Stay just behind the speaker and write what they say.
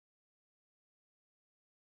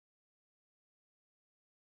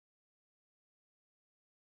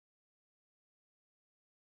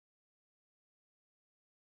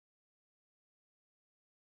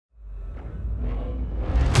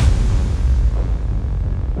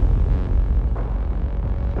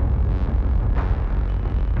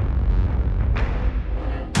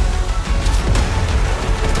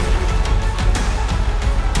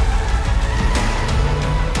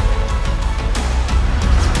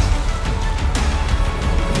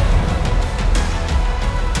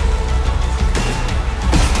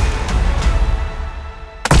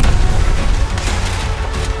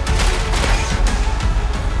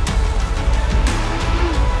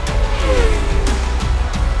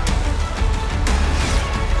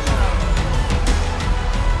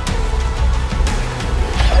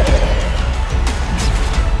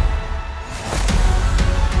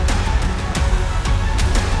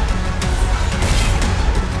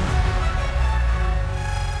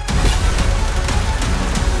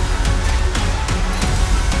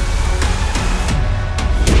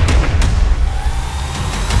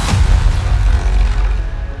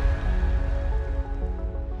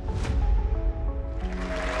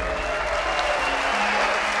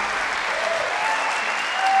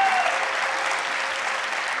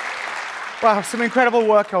Wow, some incredible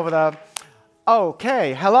work over there.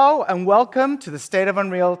 Okay, hello and welcome to the State of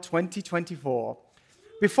Unreal 2024.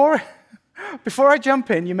 Before I jump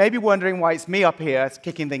in, you may be wondering why it's me up here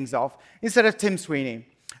kicking things off instead of Tim Sweeney,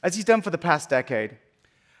 as he's done for the past decade.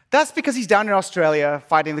 That's because he's down in Australia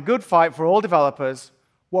fighting the good fight for all developers.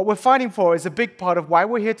 What we're fighting for is a big part of why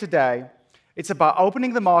we're here today. It's about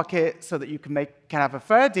opening the market so that you can have a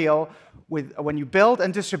fair deal when you build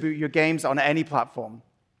and distribute your games on any platform.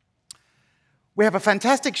 We have a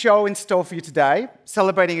fantastic show in store for you today,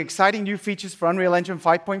 celebrating exciting new features for Unreal Engine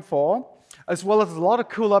 5.4, as well as a lot of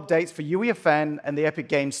cool updates for UEFN and the Epic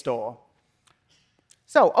Games Store.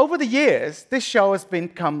 So, over the years, this show has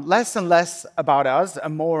become less and less about us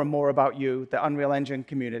and more about you, the Unreal Engine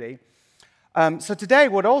community. So today,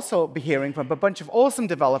 we'll also be hearing from a bunch of awesome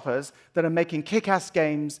developers that are making kick-ass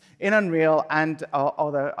games in Unreal and our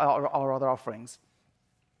other offerings.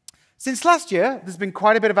 Since last year, there's been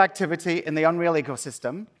quite a bit of activity in the Unreal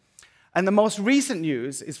ecosystem, and the most recent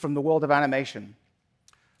news is from the world of animation.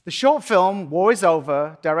 The short film, War is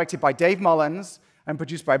Over, directed by Dave Mullins and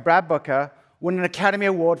produced by Brad Booker, won an Academy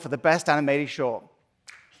Award for the Best Animated Short.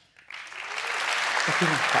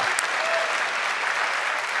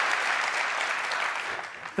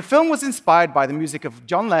 The film was inspired by the music of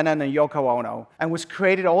John Lennon and Yoko Ono and was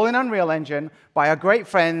created all in Unreal Engine by our great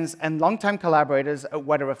friends and longtime collaborators at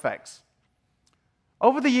Weta Effects.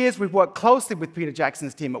 Over the years, we've worked closely with Peter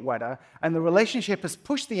Jackson's team at Weta, and the relationship has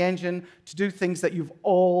pushed the engine to do things that you've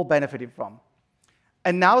all benefited from.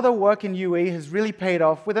 And now their work in UE has really paid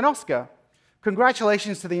off with an Oscar.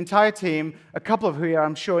 Congratulations to the entire team, a couple of who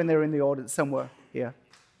I'm sure they're in the audience somewhere here.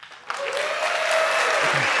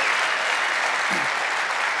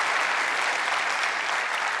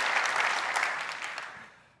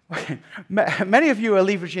 Many of you are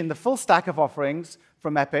leveraging the full stack of offerings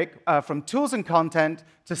from Epic, from tools and content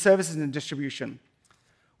to services and distribution.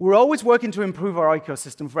 We're always working to improve our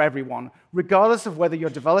ecosystem for everyone, regardless of whether you're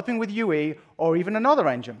developing with UE or even another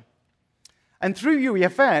engine. And through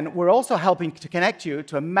UEFN, we're also helping to connect you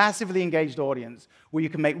to a massively engaged audience, where you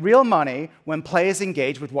can make real money when players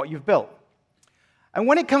engage with what you've built. And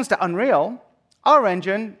when it comes to Unreal, our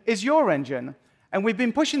engine is your engine. And we've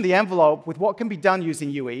been pushing the envelope with what can be done using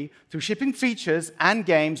UE through shipping features and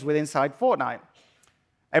games with inside Fortnite.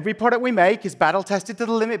 Every product we make is battle-tested to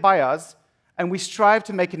the limit by us, and we strive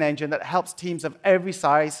to make an engine that helps teams of every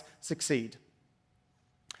size succeed.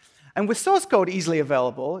 And with source code easily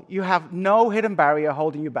available, you have no hidden barrier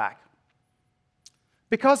holding you back.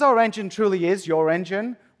 Because our engine truly is your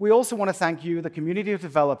engine, we also want to thank you, the community of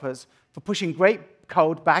developers, for pushing great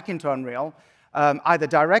code back into Unreal, either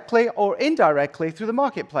directly or indirectly through the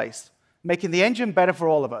marketplace, making the engine better for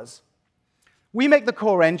all of us. We make the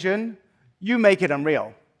core engine, you make it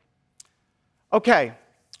Unreal. Okay,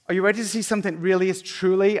 are you ready to see something really is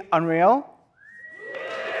truly Unreal?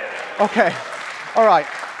 Okay, all right,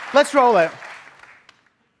 let's roll it.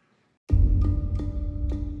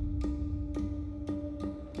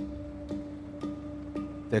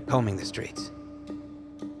 They're combing the streets,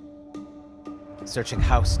 searching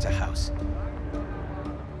house to house.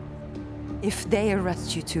 If they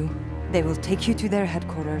arrest you two, they will take you to their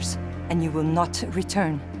headquarters, and you will not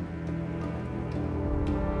return.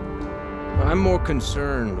 I'm more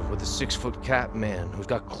concerned with the 6-foot cat man who's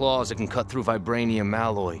got claws that can cut through vibranium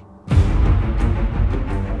alloy.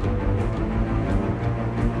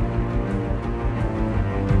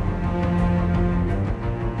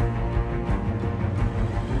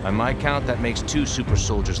 By my count, that makes 2 super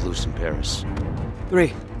soldiers loose in Paris.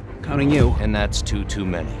 3, counting you. And that's 2 too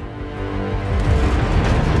many.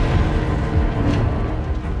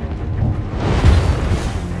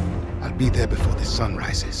 Be there before the sun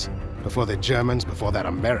rises. Before the Germans, before that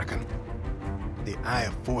American. The Eye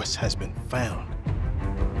of Force has been found.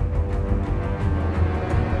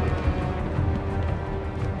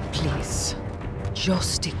 Please,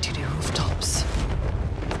 just stick to the rooftops.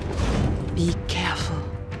 Be careful,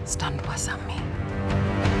 stand wasami.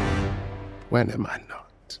 When am I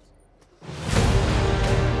not?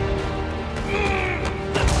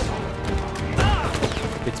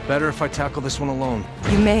 It's better if I tackle this one alone.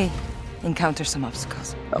 You may encounter some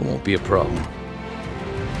obstacles. That won't be a problem.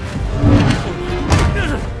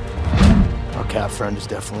 Our cat friend is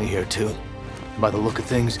definitely here too. By the look of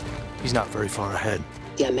things, he's not very far ahead.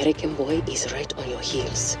 The American boy is right on your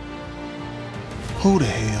heels. Who the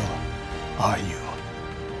hell are you?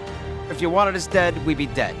 If you wanted us dead, we'd be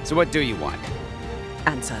dead. So what do you want?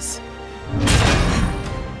 Answers.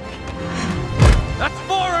 That's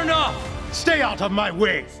far enough! Stay out of my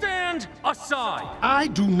way! Stand aside! I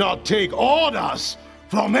do not take orders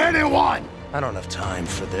from anyone! I don't have time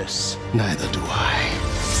for this. Neither do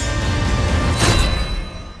I.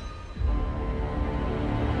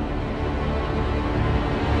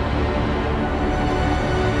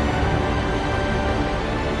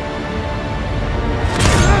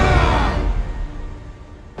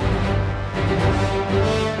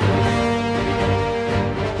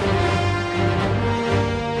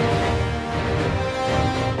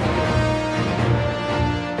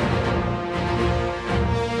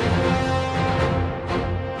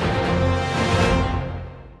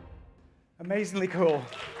 Amazingly cool.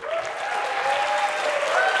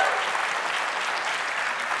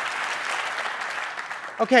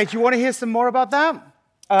 Okay, do you want to hear some more about that?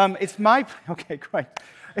 Okay, great.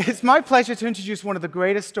 It's my pleasure to introduce one of the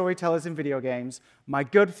greatest storytellers in video games, my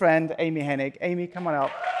good friend, Amy Hennig. Amy, come on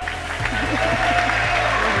up.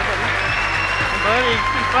 Buddy,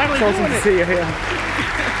 finally It's awesome to see you here.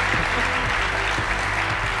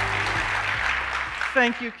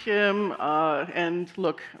 Thank you, Kim. And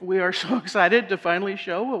look, we are so excited to finally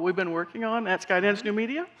show what we've been working on at Skydance New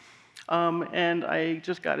Media. And I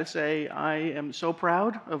just got to say, I am so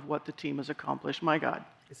proud of what the team has accomplished. My God.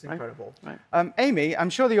 It's incredible. Right. Amy, I'm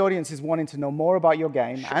sure the audience is wanting to know more about your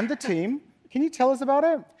game and the team. Can you tell us about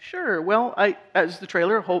it? Sure. Well, as the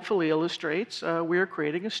trailer hopefully illustrates, we are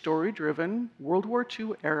creating a story-driven World War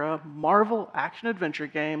II era Marvel action-adventure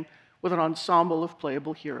game with an ensemble of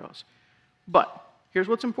playable heroes. But here's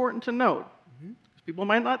what's important to note. People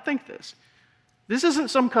might not think this. This isn't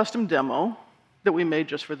some custom demo that we made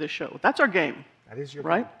just for this show. That's our game. That is your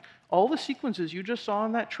right? All the sequences you just saw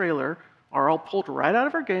in that trailer are all pulled right out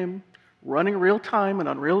of our game, running real time in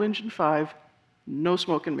Unreal Engine 5, no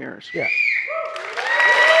smoke and mirrors. Yeah.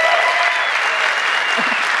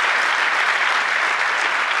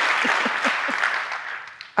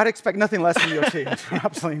 I'd expect nothing less from your team.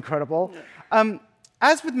 Absolutely incredible.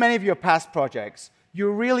 As with many of your past projects,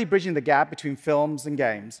 you're really bridging the gap between films and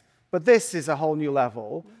games. But this is a whole new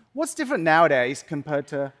level. What's different nowadays compared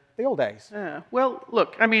to the old days? Yeah. Well,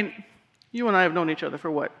 look, I mean, you and I have known each other for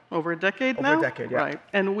what, over a decade now? Over a decade, yeah. Right.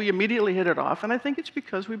 And we immediately hit it off, and I think it's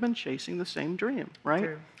because we've been chasing the same dream, right?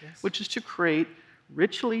 True. Yes. Which is to create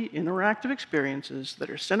richly interactive experiences that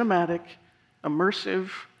are cinematic, immersive,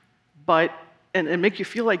 and make you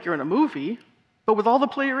feel like you're in a movie, but with all the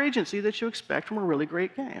player agency that you expect from a really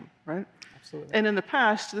great game, right? Absolutely. And in the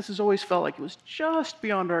past, this has always felt like it was just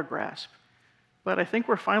beyond our grasp. But I think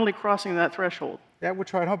we're finally crossing that threshold. Yeah, we're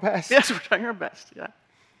trying our best. Yes, we're trying our best, yeah.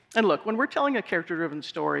 And look, when we're telling a character-driven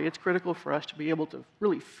story, it's critical for us to be able to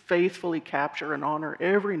really faithfully capture and honor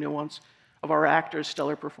every nuance of our actors'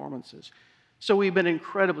 stellar performances. So we've been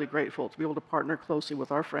incredibly grateful to be able to partner closely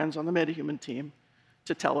with our friends on the MetaHuman team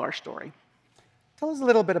to tell our story. Tell us a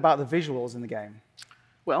little bit about the visuals in the game.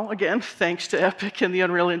 Well, again, thanks to Epic and the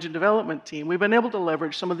Unreal Engine development team, we've been able to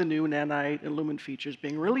leverage some of the new Nanite and Lumen features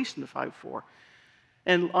being released in 5.4.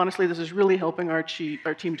 And honestly, this is really helping our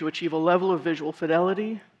team to achieve a level of visual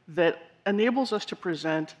fidelity that enables us to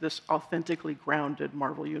present this authentically grounded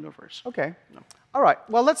Marvel universe. Okay. All right.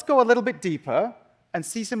 Well, let's go a little bit deeper and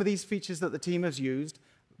see some of these features that the team has used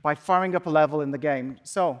by firing up a level in the game.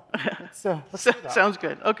 So, let's do that. Sounds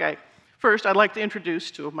good. Okay. First, I'd like to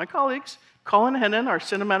introduce two of my colleagues, Colin Hennon, our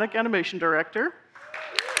cinematic animation director.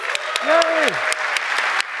 Yay!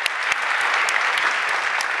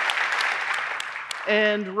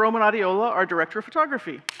 And Roman Adiola, our director of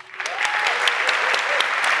photography.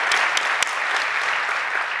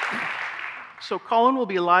 So Colin will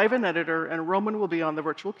be live and editor, and Roman will be on the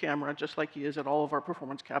virtual camera, just like he is at all of our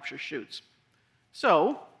performance capture shoots.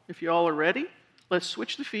 So, if you all are ready, let's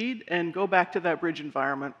switch the feed and go back to that bridge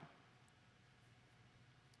environment.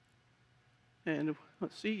 And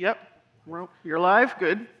let's see, yep, you're live,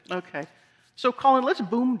 good, okay. So Colin, let's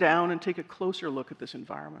boom down and take a closer look at this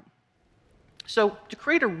environment. So to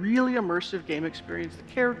create a really immersive game experience, the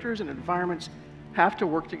characters and environments have to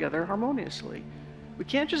work together harmoniously. We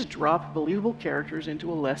can't just drop believable characters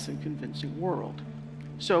into a less than convincing world.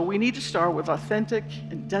 So we need to start with authentic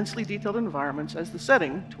and densely detailed environments as the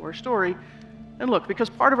setting to our story. And look, because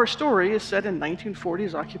part of our story is set in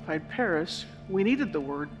 1940s occupied Paris, we needed the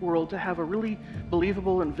world to have a really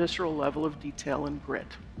believable and visceral level of detail and grit,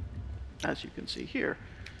 as you can see here.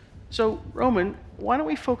 So, Roman, why don't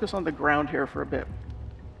we focus on the ground here for a bit?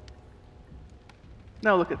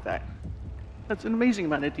 Now look at that. That's an amazing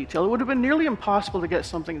amount of detail. It would have been nearly impossible to get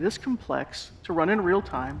something this complex to run in real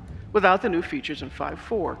time without the new features in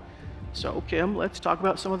 5.4. So, Kim, let's talk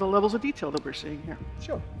about some of the levels of detail that we're seeing here.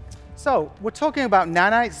 Sure. So, we're talking about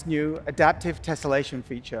Nanite's new adaptive tessellation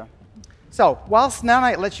feature. So, whilst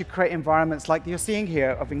Nanite lets you create environments like you're seeing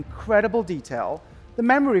here of incredible detail, the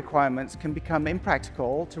memory requirements can become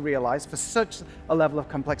impractical to realize for such a level of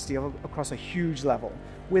complexity across a huge level,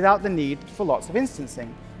 without the need for lots of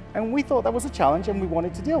instancing. And we thought that was a challenge, and we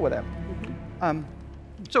wanted to deal with it.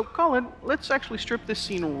 So, Colin, let's actually strip this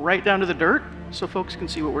scene right down to the dirt so folks can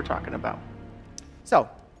see what we're talking about. So,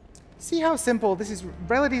 see how simple, this is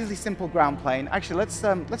relatively simple ground plane. Actually,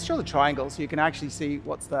 let's show the triangle so you can actually see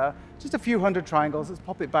what's there. Just a few hundred triangles. Let's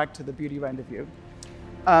pop it back to the beauty render view.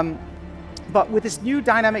 But with this new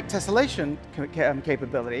dynamic tessellation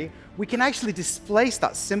capability, we can actually displace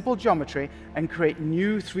that simple geometry and create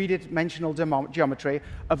new three-dimensional geometry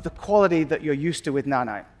of the quality that you're used to with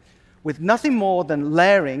Nanite. With nothing more than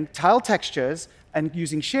layering tile textures and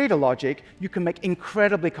using shader logic, you can make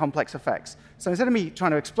incredibly complex effects. So instead of me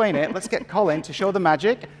trying to explain it, let's get Colin to show the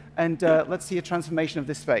magic, and let's see a transformation of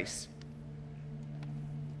this face.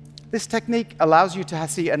 This technique allows you to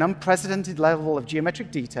see an unprecedented level of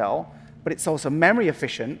geometric detail, but it's also memory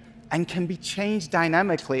efficient and can be changed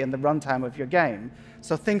dynamically in the runtime of your game.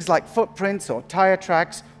 So things like footprints or tire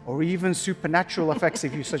tracks or even supernatural effects,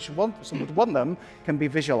 if you would want them, can be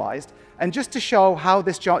visualized. And just to show how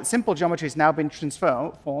this simple geometry has now been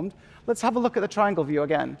transformed, let's have a look at the triangle view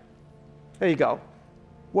again. There you go.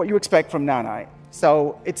 What you expect from Nanite.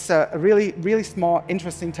 So it's a really, really smart,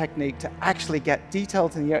 interesting technique to actually get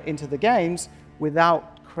details into the games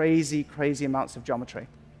without crazy, crazy amounts of geometry.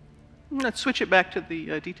 Let's switch it back to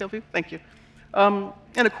the detail view. Thank you. And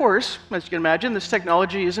of course, as you can imagine, this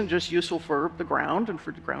technology isn't just useful for the ground and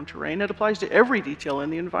for the ground terrain. It applies to every detail in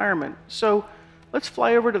the environment. So let's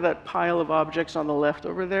fly over to that pile of objects on the left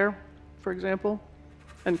over there, for example.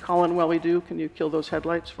 And Colin, while we do, can you kill those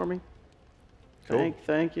headlights for me? Cool.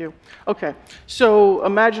 Thank you. OK, so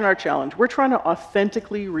imagine our challenge. We're trying to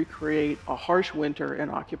authentically recreate a harsh winter in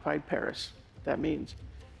occupied Paris. That means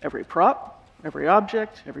every prop, every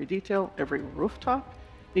object, every detail, every rooftop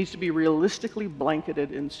needs to be realistically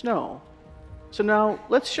blanketed in snow. So now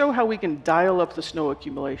let's show how we can dial up the snow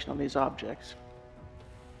accumulation on these objects,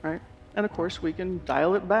 right? And of course, we can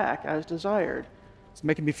dial it back as desired. It's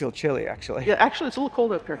making me feel chilly, actually. Yeah, actually, it's a little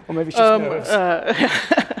cold up here. Or maybe it's just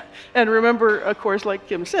nerves. And remember, of course, like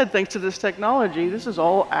Kim said, thanks to this technology, this is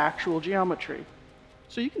all actual geometry.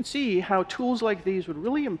 So you can see how tools like these would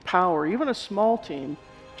really empower even a small team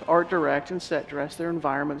to art direct and set dress their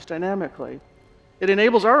environments dynamically. It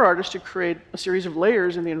enables our artists to create a series of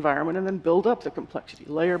layers in the environment and then build up the complexity,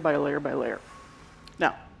 layer by layer by layer.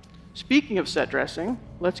 Now, speaking of set dressing,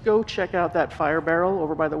 let's go check out that fire barrel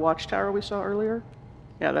over by the watchtower we saw earlier.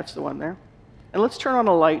 Yeah, that's the one there. And let's turn on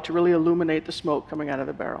a light to really illuminate the smoke coming out of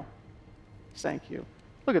the barrel. Thank you.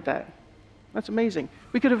 Look at that. That's amazing.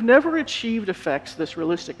 We could have never achieved effects this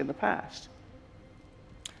realistic in the past.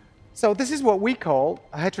 So this is what we call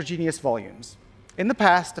heterogeneous volumes. In the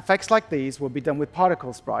past, effects like these would be done with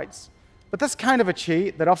particle sprites, but that's kind of a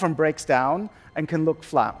cheat that often breaks down and can look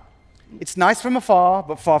flat. It's nice from afar,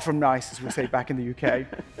 but far from nice, as we say back in the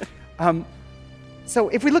UK. So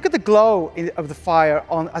if we look at the glow of the fire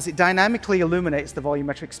as it dynamically illuminates the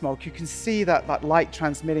volumetric smoke, you can see that light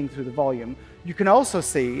transmitting through the volume. You can also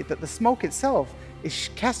see that the smoke itself is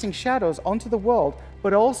casting shadows onto the world,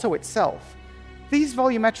 but also itself. These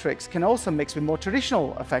volumetrics can also mix with more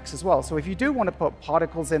traditional effects as well. So if you do want to put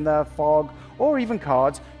particles in there, fog, or even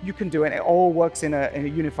cards, you can do it. It all works in a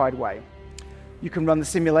unified way. You can run the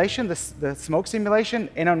simulation, the smoke simulation,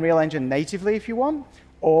 in Unreal Engine natively if you want,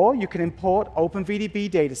 or you can import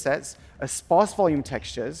OpenVDB datasets as sparse volume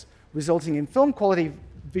textures, resulting in film quality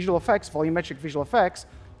visual effects, volumetric visual effects,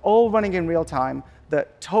 all running in real time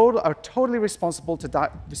that are totally responsive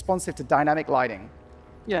to dynamic lighting.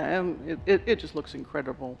 Yeah, and it just looks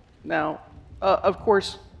incredible. Now, of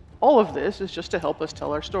course, all of this is just to help us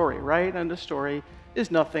tell our story, right? And the story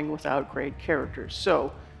is nothing without great characters.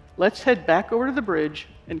 So let's head back over to the bridge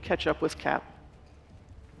and catch up with Cap.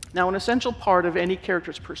 Now, an essential part of any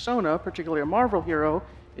character's persona, particularly a Marvel hero,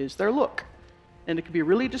 is their look. And it can be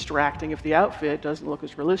really distracting if the outfit doesn't look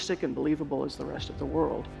as realistic and believable as the rest of the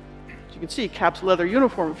world. As you can see, Cap's leather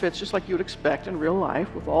uniform fits just like you would expect in real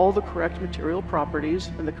life, with all the correct material properties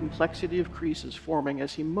and the complexity of creases forming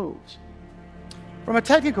as he moves. From a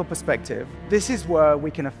technical perspective, this is where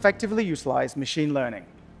we can effectively utilize machine learning.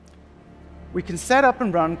 We can set up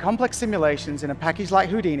and run complex simulations in a package like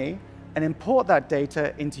Houdini and import that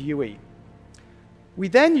data into UE. We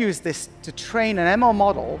then use this to train an ML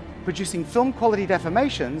model, producing film quality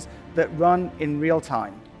deformations that run in real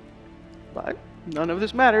time. But none of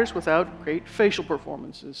this matters without great facial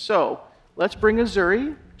performances. So let's bring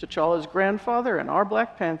Azuri, T'Challa's grandfather and our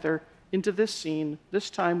Black Panther, into this scene, this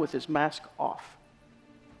time with his mask off.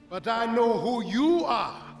 But I know who you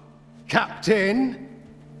are, Captain.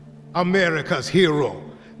 America's hero,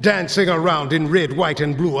 dancing around in red, white,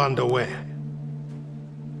 and blue underwear.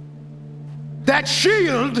 That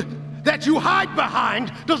shield that you hide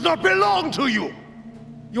behind does not belong to you.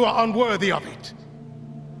 You are unworthy of it.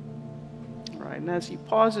 All right, and as he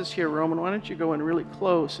pauses here, Roman, why don't you go in really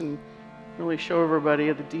close and really show everybody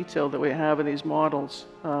the detail that we have in these models.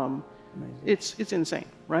 It's insane,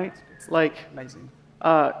 right? Like, Amazing.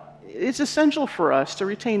 It's essential for us to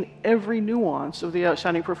retain every nuance of the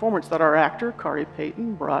outstanding performance that our actor, Kari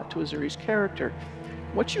Payton, brought to Azuri's character.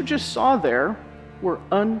 What you just saw there were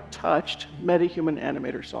untouched MetaHuman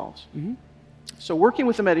animator solves. So working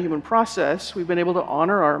with the MetaHuman process, we've been able to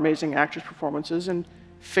honor our amazing actors' performances and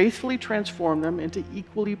faithfully transform them into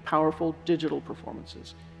equally powerful digital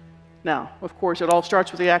performances. Now, of course, it all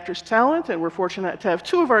starts with the actor's talent, and we're fortunate to have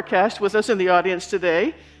two of our cast with us in the audience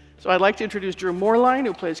today. So I'd like to introduce Drew Moorline,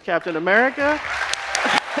 who plays Captain America.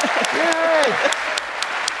 Yay!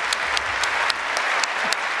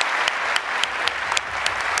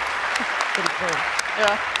 Pretty cool.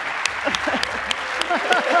 Yeah.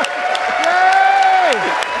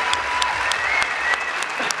 Yay!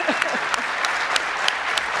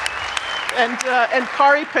 And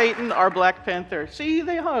Kari Payton, our Black Panther. See,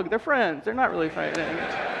 they hug. They're friends. They're not really fighting.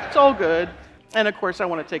 It's all good. And of course, I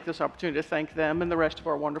want to take this opportunity to thank them and the rest of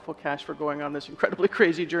our wonderful cast for going on this incredibly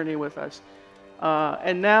crazy journey with us.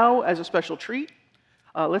 And now, as a special treat,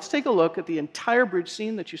 let's take a look at the entire bridge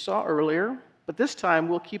scene that you saw earlier. But this time,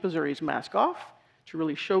 we'll keep Azuri's mask off to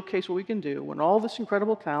really showcase what we can do when all this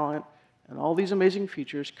incredible talent and all these amazing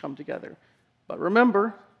features come together. But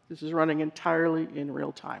remember, this is running entirely in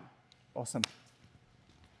real time. Awesome.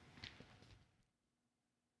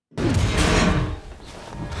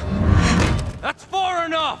 That's far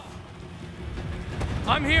enough!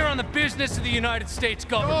 I'm here on the business of the United States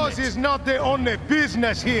government. Yours is not the only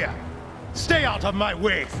business here. Stay out of my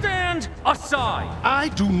way. Stand aside! I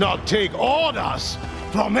do not take orders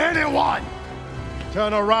from anyone.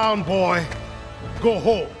 Turn around, boy. Go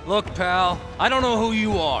home. Look, pal, I don't know who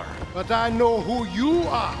you are. But I know who you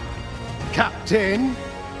are. Captain,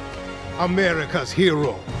 America's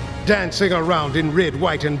hero, dancing around in red,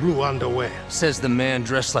 white, and blue underwear. Says the man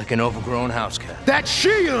dressed like an overgrown house cat. That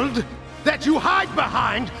shield that you hide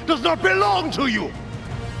behind does not belong to you.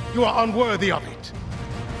 You are unworthy of it.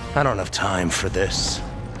 I don't have time for this.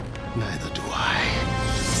 Neither do I.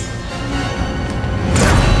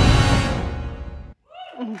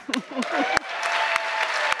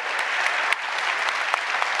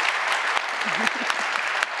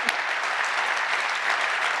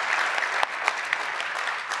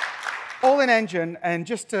 All in engine, and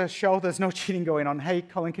just to show there's no cheating going on, hey,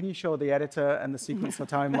 Colin, can you show the editor and the sequence of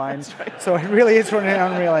timelines? Right. So it really is running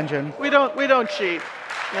on Unreal Engine. We don't cheat.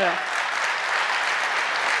 Yeah.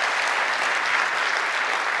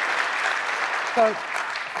 So,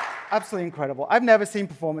 absolutely incredible. I've never seen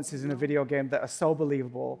performances in a video game that are so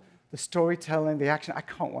believable. The storytelling, the action, I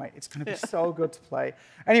can't wait. It's going to be so good to play.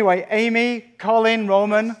 Anyway, Amy, Colin,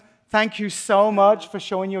 Roman, thank you so much for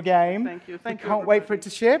showing your game. Thank you. Thank you. Can't wait for it to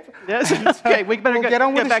ship. Yes. Okay, we better get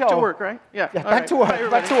on with the back show. to work, right? Yeah. Yeah, back to work. Bye,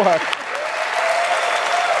 back to work.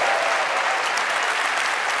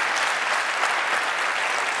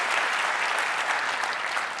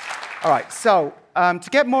 All right, so to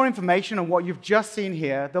get more information on what you've just seen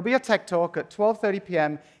here, there'll be a tech talk at 12:30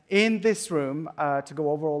 p.m. in this room to go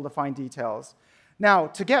over all the fine details. Now,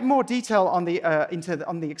 to get more detail on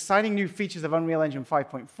the exciting new features of Unreal Engine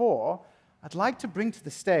 5.4, I'd like to bring to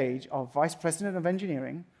the stage our Vice President of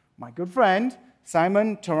Engineering, my good friend,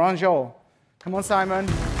 Simon Tourangeau. Come on, Simon.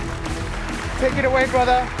 Take it away,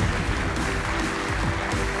 brother.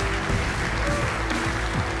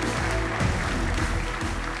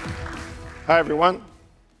 Hi, everyone.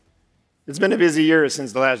 It's been a busy year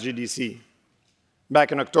since the last GDC.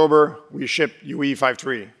 Back in October, we shipped UE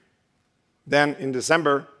 5.3. Then, in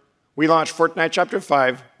December, we launched Fortnite Chapter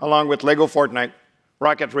 5, along with LEGO Fortnite,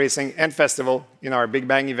 Rocket Racing, and Festival in our Big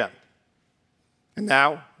Bang event. And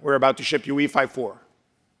now, we're about to ship UE 5.4.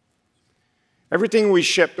 Everything we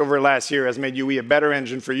shipped over last year has made UE a better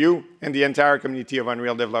engine for you and the entire community of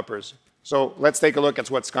Unreal developers. So let's take a look at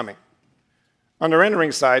what's coming. On the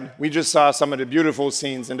rendering side, we just saw some of the beautiful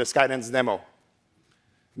scenes in the Skydance demo.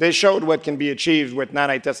 They showed what can be achieved with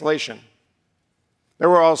nanite tessellation. There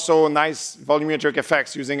were also nice volumetric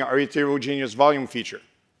effects using our heterogeneous volume feature.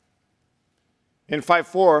 In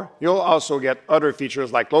 5.4, you'll also get other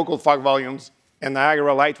features like local fog volumes and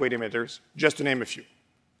Niagara lightweight emitters, just to name a few.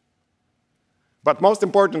 But most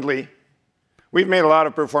importantly, we've made a lot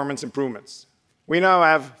of performance improvements. We now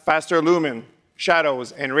have faster lumen,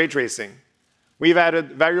 shadows, and ray tracing. We've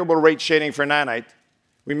added variable rate shading for nanite,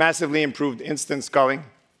 We massively improved instant culling,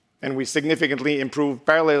 and we significantly improved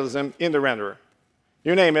parallelism in the renderer.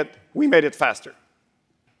 You name it, we made it faster.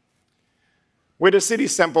 With a city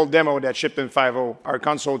sample demo that shipped in 5.0, our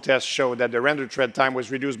console tests showed that the render thread time was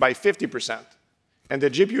reduced by 50%, and the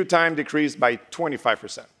GPU time decreased by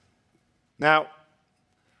 25%. Now,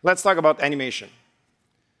 let's talk about animation.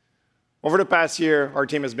 Over the past year, our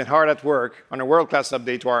team has been hard at work on a world-class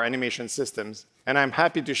update to our animation systems, and I'm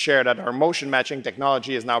happy to share that our motion matching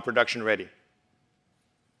technology is now production ready.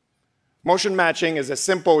 Motion matching is a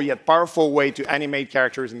simple yet powerful way to animate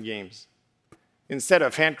characters in games. Instead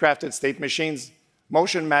of handcrafted state machines,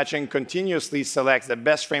 motion matching continuously selects the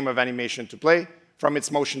best frame of animation to play from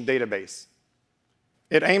its motion database.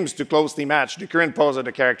 It aims to closely match the current pose of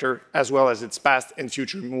the character as well as its past and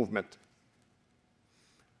future movement.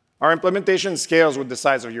 Our implementation scales with the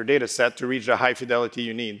size of your data set to reach the high fidelity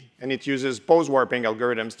you need, and it uses pose warping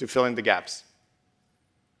algorithms to fill in the gaps.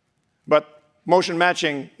 But motion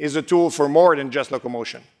matching is a tool for more than just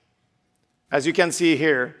locomotion. As you can see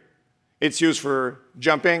here, it's used for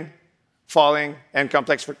jumping, falling, and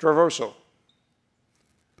complex traversal.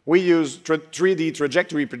 We use 3D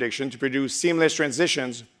trajectory prediction to produce seamless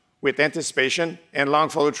transitions with anticipation and long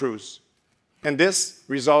follow-throughs. And this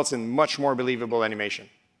results in much more believable animation.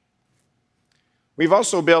 We've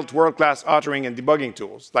also built world-class authoring and debugging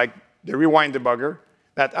tools, like the Rewind Debugger,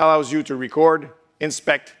 that allows you to record,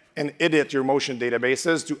 inspect, and edit your motion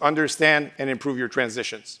databases to understand and improve your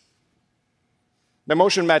transitions. The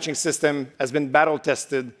motion matching system has been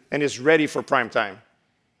battle-tested and is ready for prime time.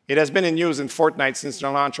 It has been in use in Fortnite since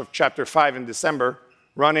the launch of Chapter 5 in December,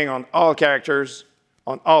 running on all characters,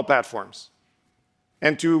 on all platforms.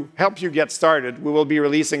 And to help you get started, we will be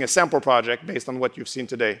releasing a sample project based on what you've seen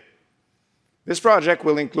today. This project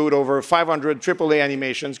will include over 500 AAA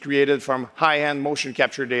animations created from high-end motion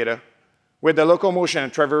capture data, with the locomotion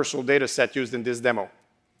and traversal data set used in this demo.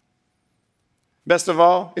 Best of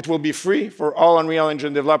all, it will be free for all Unreal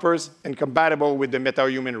Engine developers and compatible with the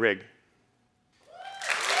MetaHuman rig.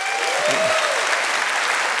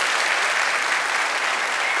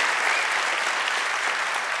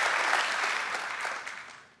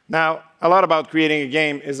 Now, a lot about creating a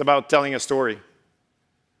game is about telling a story.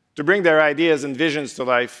 To bring their ideas and visions to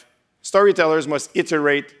life, storytellers must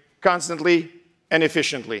iterate constantly and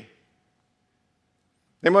efficiently.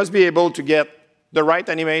 They must be able to get the right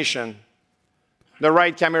animation, the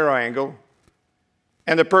right camera angle,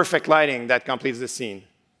 and the perfect lighting that completes the scene.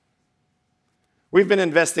 We've been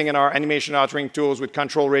investing in our animation authoring tools with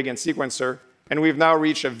Control Rig and Sequencer, and we've now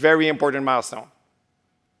reached a very important milestone.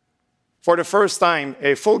 For the first time,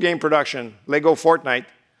 a full game production, LEGO Fortnite,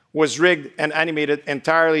 was rigged and animated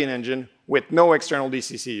entirely in Engine with no external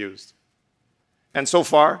DCC used. And so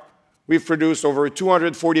far, we've produced over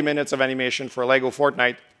 240 minutes of animation for LEGO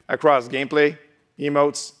Fortnite across gameplay,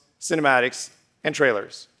 emotes, cinematics, and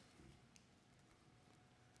trailers.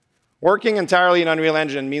 Working entirely in Unreal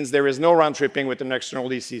Engine means there is no round-tripping with an external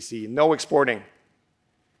DCC, no exporting.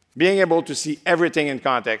 Being able to see everything in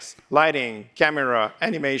context, lighting, camera,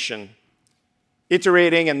 animation,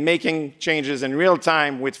 iterating and making changes in real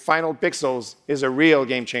time with final pixels is a real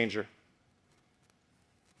game changer.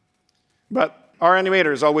 But our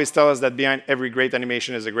animators always tell us that behind every great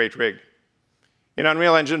animation is a great rig. In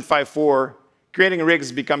Unreal Engine 5.4, creating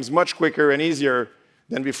rigs becomes much quicker and easier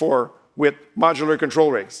than before with modular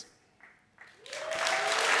control rigs.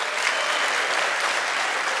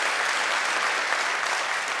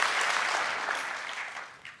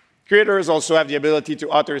 Creators also have the ability to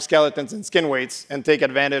author skeletons and skin weights and take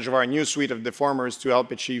advantage of our new suite of deformers to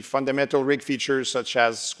help achieve fundamental rig features such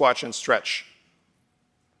as squash and stretch.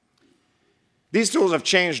 These tools have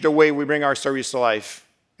changed the way we bring our stories to life,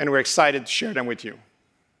 and we're excited to share them with you.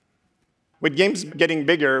 With games getting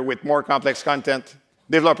bigger with more complex content,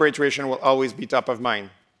 developer iteration will always be top of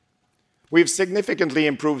mind. We've significantly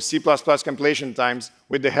improved C++ compilation times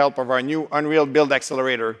with the help of our new Unreal Build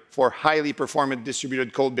Accelerator for highly performant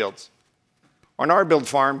distributed code builds. On our build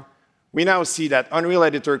farm, we now see that Unreal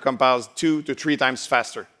Editor compiles 2 to 3 times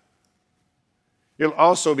faster. You'll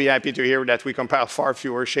also be happy to hear that we compile far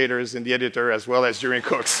fewer shaders in the editor as well as during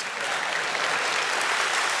cooks.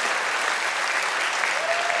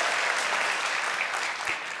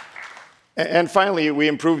 And finally, we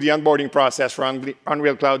improved the onboarding process for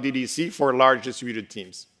Unreal Cloud GDC for large distributed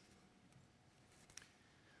teams.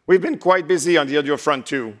 We've been quite busy on the audio front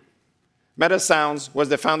too. Meta Sounds was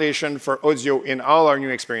the foundation for audio in all our new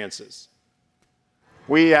experiences.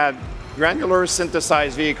 We had granular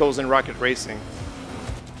synthesized vehicles in rocket racing,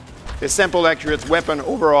 a sample accurate weapon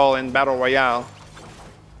overhaul in Battle Royale,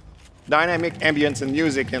 dynamic ambience and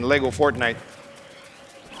music in LEGO Fortnite,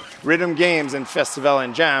 rhythm games in Festival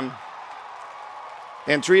and Jam,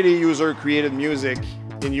 and 3D user-created music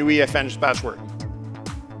in UEFN's Patchwork.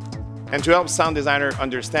 And to help sound designers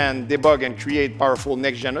understand, debug, and create powerful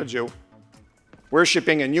next-gen audio, we're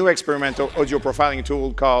shipping a new experimental audio profiling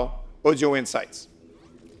tool called Audio Insights.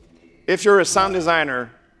 If you're a sound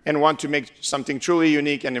designer and want to make something truly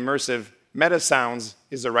unique and immersive, MetaSounds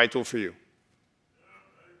is the right tool for you.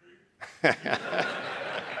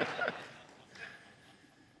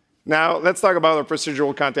 Now, let's talk about our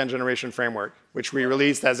procedural content generation framework, which we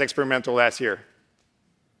released as experimental last year.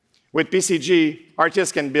 With PCG,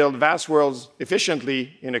 artists can build vast worlds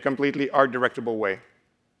efficiently in a completely art-directable way.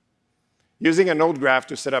 Using a node graph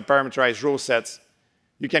to set up parameterized rule sets,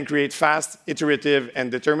 you can create fast, iterative,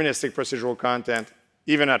 and deterministic procedural content,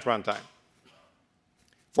 even at runtime.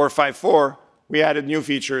 For 5.4, we added new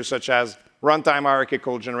features such as runtime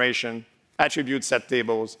hierarchical generation, attribute set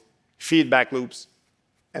tables, feedback loops,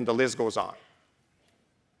 and the list goes on.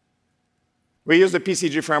 We use the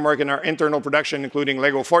PCG framework in our internal production, including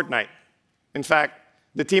Lego Fortnite. In fact,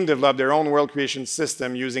 the team developed their own world creation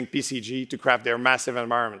system using PCG to craft their massive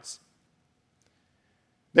environments.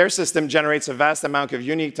 Their system generates a vast amount of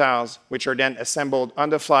unique tiles, which are then assembled on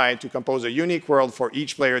the fly to compose a unique world for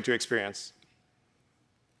each player to experience.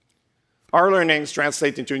 Our learnings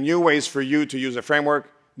translate into new ways for you to use the framework,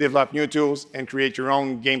 develop new tools, and create your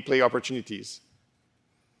own gameplay opportunities.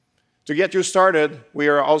 To get you started, we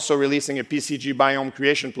are also releasing a PCG biome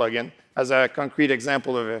creation plugin as a concrete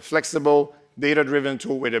example of a flexible, data-driven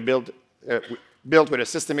tool with built with a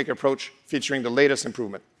systemic approach featuring the latest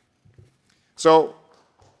improvement. So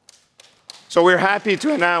we're happy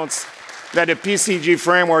to announce that the PCG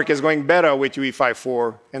framework is going beta with UE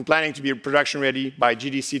 5.4 and planning to be production ready by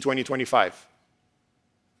GDC 2025.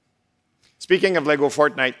 Speaking of Lego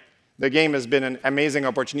Fortnite, the game has been an amazing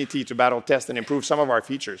opportunity to battle test and improve some of our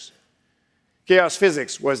features. Chaos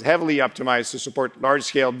physics was heavily optimized to support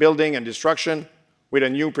large-scale building and destruction with a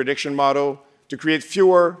new prediction model to create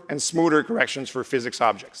fewer and smoother corrections for physics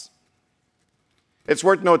objects. It's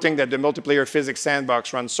worth noting that the multiplayer physics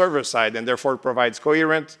sandbox runs server-side and therefore provides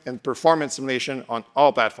coherent and performance simulation on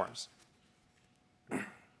all platforms.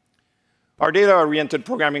 Our data-oriented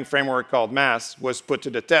programming framework called MASS was put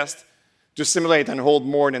to the test to simulate and hold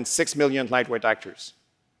more than 6 million lightweight actors.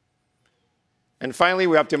 And finally,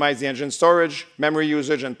 we optimized the engine storage, memory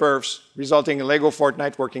usage, and perfs, resulting in Lego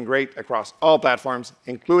Fortnite working great across all platforms,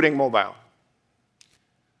 including mobile.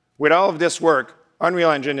 With all of this work, Unreal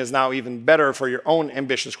Engine is now even better for your own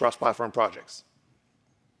ambitious cross-platform projects.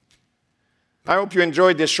 I hope you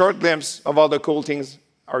enjoyed this short glimpse of all the cool things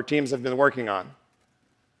our teams have been working on.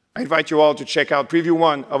 I invite you all to check out Preview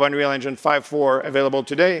 1 of Unreal Engine 5.4 available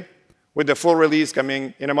today, with the full release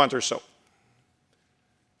coming in a month or so.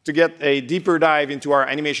 To get a deeper dive into our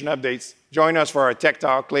animation updates, join us for our tech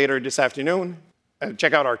talk later this afternoon.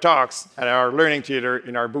 Check out our talks at our Learning Theater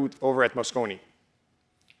in our booth over at Moscone.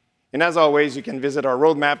 And as always, you can visit our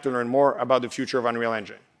roadmap to learn more about the future of Unreal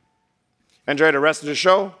Engine. Enjoy the rest of the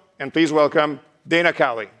show, and please welcome Dana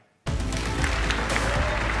Cowley.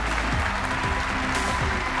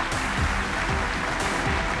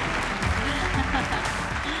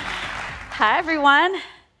 Hi, everyone.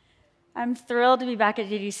 I'm thrilled to be back at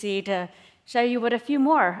GDC to show you what a few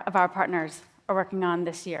more of our partners are working on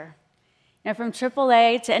this year. From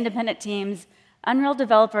AAA to independent teams, Unreal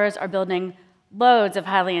developers are building loads of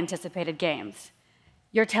highly anticipated games.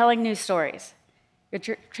 You're telling new stories.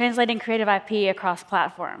 You're translating creative IP across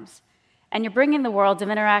platforms. And you're bringing the worlds of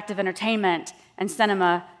interactive entertainment and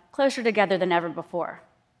cinema closer together than ever before.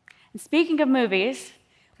 And speaking of movies,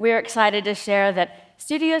 we are excited to share that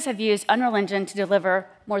studios have used Unreal Engine to deliver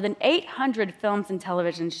more than 800 films and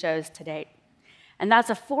television shows to date. And that's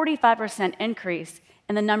a 45% increase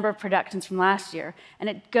in the number of productions from last year. And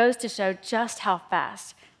it goes to show just how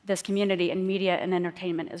fast this community in media and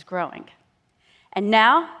entertainment is growing. And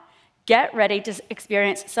now, get ready to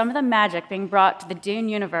experience some of the magic being brought to the Dune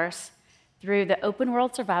universe through the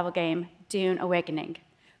open-world survival game, Dune Awakening.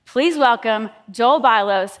 Please welcome Joel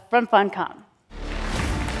Bylos from Funcom.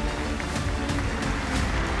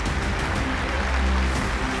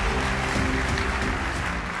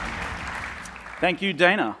 Thank you,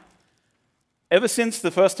 Dana. Ever since the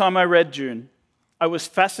first time I read Dune, I was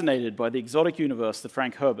fascinated by the exotic universe that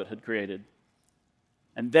Frank Herbert had created.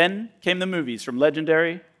 And then came the movies from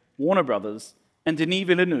Legendary, Warner Brothers, and Denis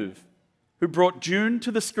Villeneuve, who brought Dune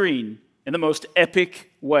to the screen in the most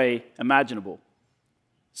epic way imaginable.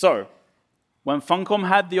 So, when Funcom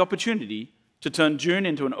had the opportunity to turn Dune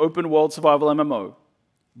into an open-world survival MMO,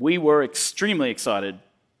 we were extremely excited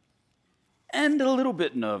and a little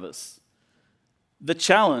bit nervous. The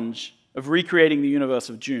challenge of recreating the universe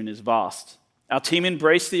of Dune is vast. Our team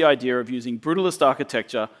embraced the idea of using brutalist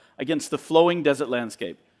architecture against the flowing desert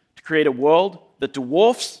landscape to create a world that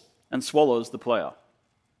dwarfs and swallows the player.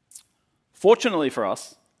 Fortunately for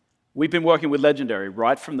us, we've been working with Legendary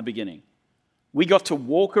right from the beginning. We got to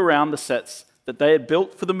walk around the sets that they had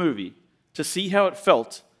built for the movie to see how it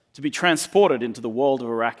felt to be transported into the world of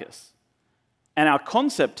Arrakis. And our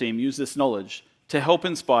concept team used this knowledge to help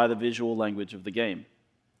inspire the visual language of the game.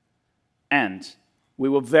 And we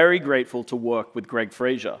were very grateful to work with Greg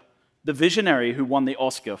Fraser, the visionary who won the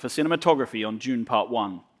Oscar for cinematography on Dune Part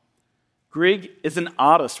 1. Greg is an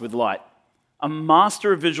artist with light, a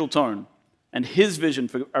master of visual tone, and his vision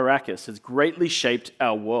for Arrakis has greatly shaped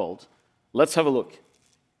our world. Let's have a look.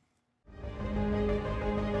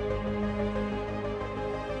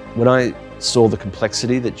 When I saw the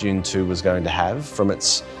complexity that Dune 2 was going to have from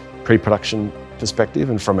its pre-production perspective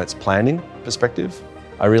and from its planning perspective,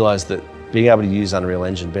 I realized that being able to use Unreal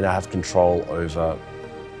Engine, being able to have control over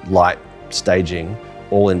light, staging,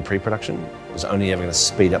 all in pre-production, was only ever going to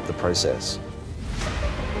speed up the process.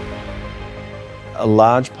 A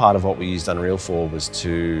large part of what we used Unreal for was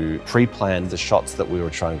to pre-plan the shots that we were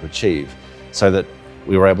trying to achieve, so that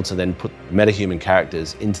we were able to then put metahuman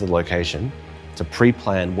characters into the location to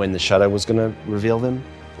pre-plan when the shadow was going to reveal them,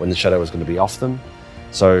 when the shadow was going to be off them.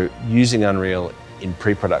 So using Unreal in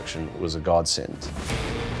pre-production was a godsend.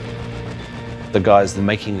 The guys that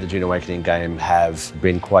making the Dune Awakening game have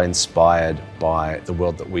been quite inspired by the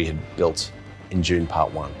world that we had built in Dune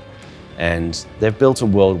Part 1. And they've built a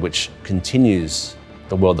world which continues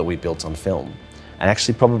the world that we built on film, and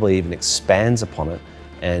actually probably even expands upon it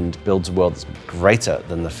and builds a world that's greater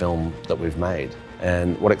than the film that we've made.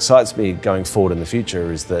 And what excites me going forward in the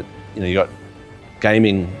future is that, you got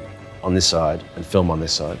gaming on this side and film on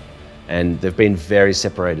this side, and they've been very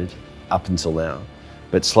separated up until now,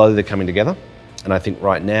 but slowly they're coming together. And I think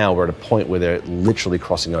right now we're at a point where they're literally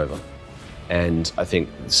crossing over. And I think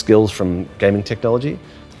the skills from gaming technology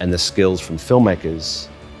and the skills from filmmakers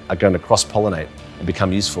are going to cross-pollinate and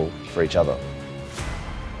become useful for each other.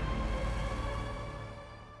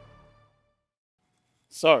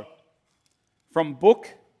 So, from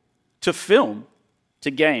book to film to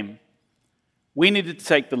game, we needed to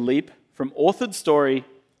take the leap from authored story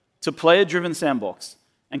to player-driven sandbox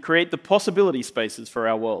and create the possibility spaces for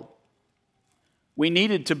our world. We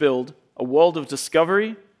needed to build a world of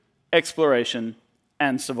discovery, exploration,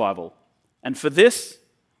 and survival. And for this,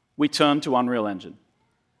 we turned to Unreal Engine.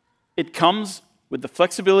 It comes with the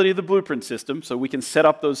flexibility of the blueprint system, so we can set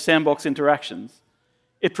up those sandbox interactions.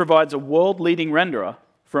 It provides a world-leading renderer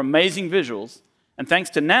for amazing visuals, and thanks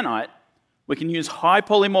to Nanite, we can use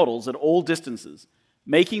high-poly models at all distances,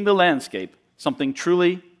 making the landscape something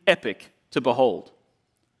truly epic to behold.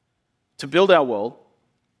 To build our world,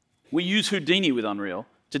 we use Houdini with Unreal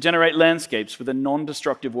to generate landscapes with a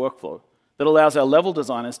non-destructive workflow that allows our level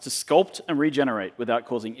designers to sculpt and regenerate without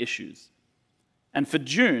causing issues. And for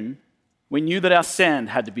Dune, we knew that our sand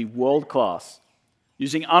had to be world-class.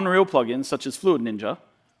 Using Unreal plugins such as Fluid Ninja,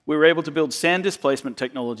 we were able to build sand displacement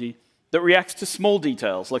technology that reacts to small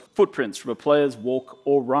details like footprints from a player's walk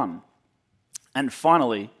or run. And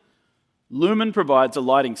finally, Lumen provides a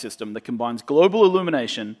lighting system that combines global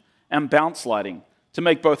illumination and bounce lighting to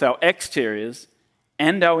make both our exteriors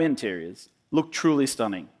and our interiors look truly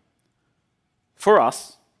stunning. For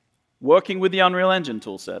us, working with the Unreal Engine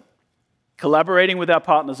toolset, collaborating with our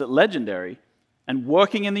partners at Legendary, and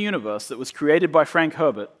working in the universe that was created by Frank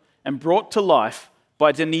Herbert and brought to life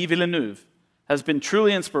by Denis Villeneuve has been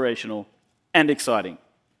truly inspirational and exciting,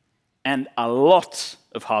 and a lot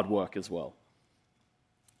of hard work as well.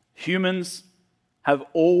 Humans have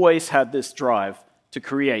always had this drive to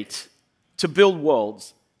create, to build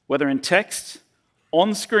worlds, whether in text,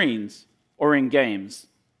 on screens, or in games.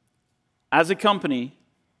 As a company,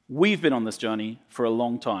 we've been on this journey for a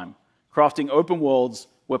long time, crafting open worlds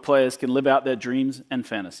where players can live out their dreams and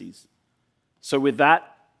fantasies. So with that,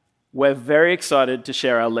 we're very excited to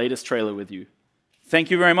share our latest trailer with you. Thank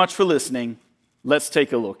you very much for listening. Let's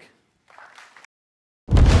take a look.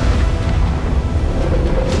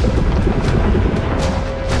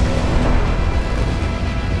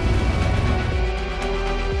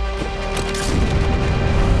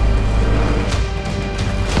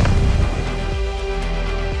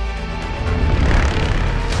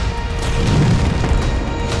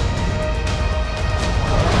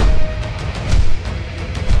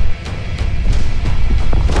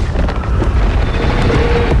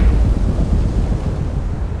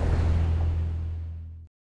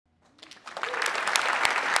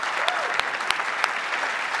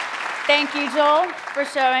 Thank you, Joel, for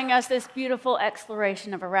showing us this beautiful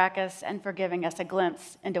exploration of Arrakis and for giving us a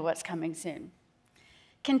glimpse into what's coming soon.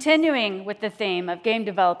 Continuing with the theme of game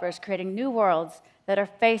developers creating new worlds that are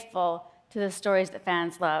faithful to the stories that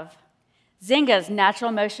fans love, Zynga's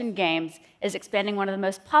Natural Motion Games is expanding one of the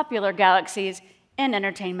most popular galaxies in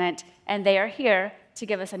entertainment, and they are here to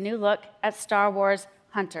give us a new look at Star Wars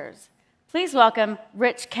Hunters. Please welcome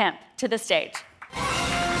Rich Kemp to the stage.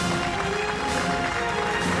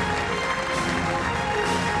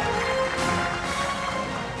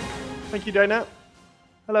 Thank you, Dana.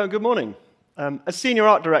 Hello and good morning. As Senior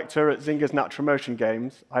Art Director at Zynga's Natural Motion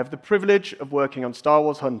Games, I have the privilege of working on Star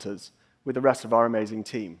Wars Hunters with the rest of our amazing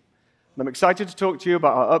team. And I'm excited to talk to you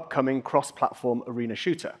about our upcoming cross-platform arena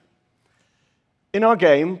shooter. In our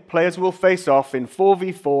game, players will face off in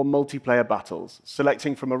 4v4 multiplayer battles,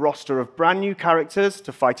 selecting from a roster of brand new characters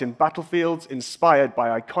to fight in battlefields inspired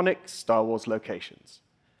by iconic Star Wars locations.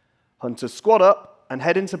 Hunters squad up and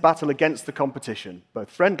head into battle against the competition, both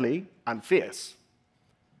friendly and fierce.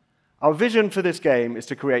 Our vision for this game is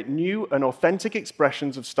to create new and authentic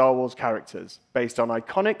expressions of Star Wars characters based on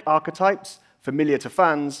iconic archetypes familiar to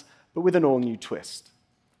fans, but with an all-new twist.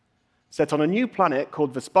 Set on a new planet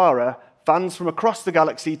called Vespara, fans from across the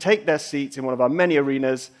galaxy take their seats in one of our many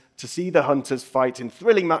arenas to see the Hunters fight in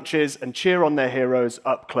thrilling matches and cheer on their heroes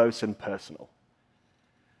up close and personal.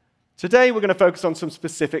 Today, we're going to focus on some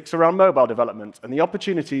specifics around mobile development and the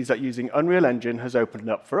opportunities that using Unreal Engine has opened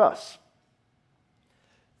up for us.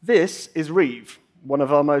 This is Reeve, one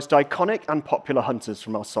of our most iconic and popular hunters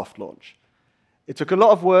from our soft launch. It took a lot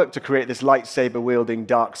of work to create this lightsaber-wielding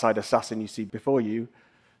dark side assassin you see before you,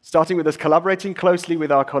 starting with us collaborating closely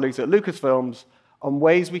with our colleagues at Lucasfilms on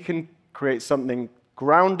ways we can create something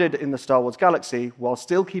grounded in the Star Wars galaxy while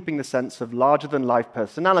still keeping the sense of larger-than-life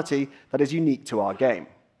personality that is unique to our game.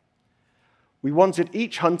 We wanted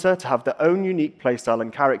each hunter to have their own unique playstyle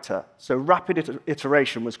and character, so rapid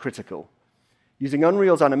iteration was critical. Using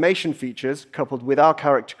Unreal's animation features, coupled with our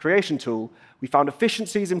character creation tool, we found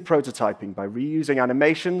efficiencies in prototyping by reusing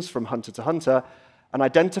animations from hunter to hunter and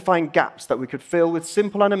identifying gaps that we could fill with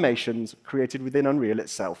simple animations created within Unreal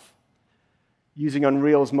itself. Using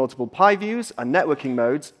Unreal's multiple pie views and networking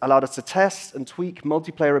modes allowed us to test and tweak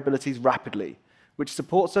multiplayer abilities rapidly, which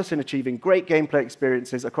supports us in achieving great gameplay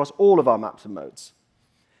experiences across all of our maps and modes.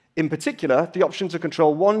 In particular, the option to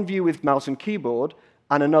control one view with mouse and keyboard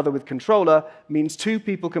and another with controller means two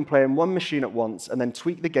people can play in one machine at once and then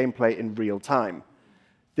tweak the gameplay in real time.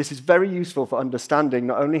 This is very useful for understanding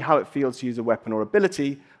not only how it feels to use a weapon or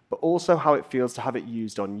ability, but also how it feels to have it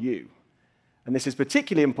used on you. And this is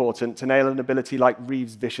particularly important to nail an ability like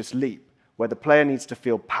Reeve's Vicious Leap, where the player needs to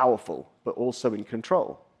feel powerful, but also in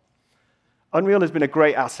control. Unreal has been a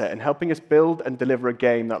great asset in helping us build and deliver a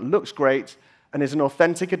game that looks great and is an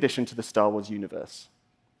authentic addition to the Star Wars universe.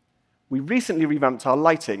 We recently revamped our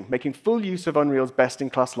lighting, making full use of Unreal's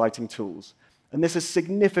best-in-class lighting tools, and this has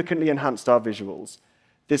significantly enhanced our visuals.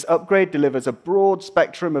 This upgrade delivers a broad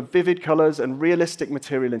spectrum of vivid colors and realistic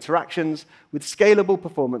material interactions with scalable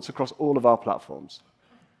performance across all of our platforms.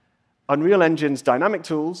 Unreal Engine's dynamic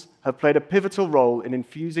tools have played a pivotal role in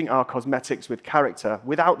infusing our cosmetics with character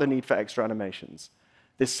without the need for extra animations.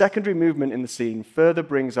 This secondary movement in the scene further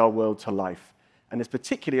brings our world to life and is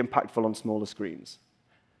particularly impactful on smaller screens.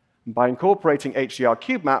 By incorporating HDR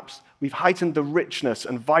cube maps, we've heightened the richness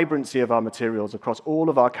and vibrancy of our materials across all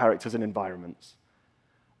of our characters and environments.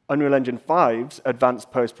 Unreal Engine 5's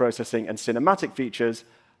advanced post-processing and cinematic features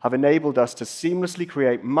have enabled us to seamlessly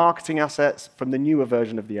create marketing assets from the newer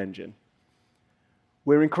version of the engine.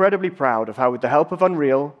 We're incredibly proud of how, with the help of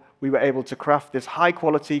Unreal, we were able to craft this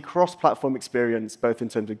high-quality cross-platform experience, both in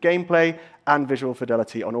terms of gameplay and visual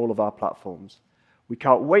fidelity on all of our platforms. We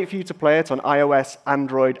can't wait for you to play it on iOS,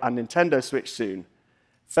 Android, and Nintendo Switch soon.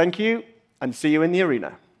 Thank you, and see you in the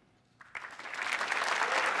arena.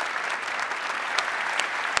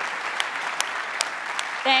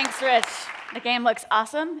 Thanks, Rich. The game looks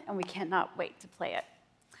awesome, and we cannot wait to play it.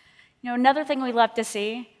 You know, another thing we love to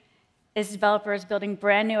see is developers building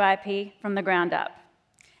brand new IP from the ground up.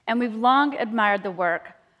 And we've long admired the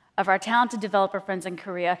work of our talented developer friends in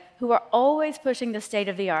Korea who are always pushing the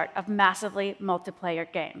state-of-the-art of massively multiplayer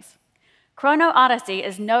games. Chrono Odyssey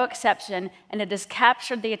is no exception, and it has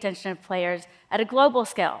captured the attention of players at a global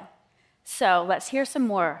scale. So let's hear some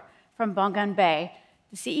more from Bonggun Bae,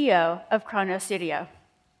 the CEO of Chrono Studio.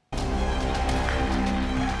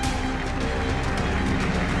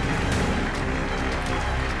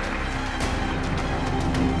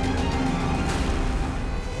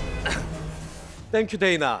 땡큐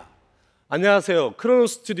데이나. 안녕하세요. 크로노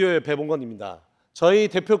스튜디오의 배봉건입니다. 저희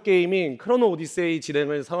대표 게임인 크로노 오디세이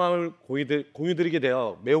진행을 상황을 공유드리게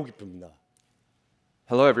되어 매우 기쁩니다.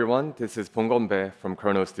 Hello everyone, this is Funcom from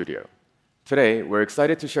Chrono Studio. Today, we're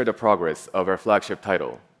excited to share the progress of our flagship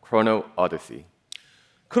title, Chrono Odyssey.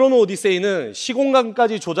 크로노 오디세이는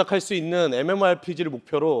시공간까지 조작할 수 있는 MMORPG를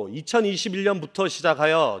목표로 2021년부터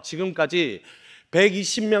시작하여 지금까지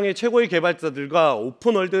 120명의 최고의 개발자들과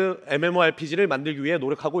오픈월드 MMORPG를 만들기 위해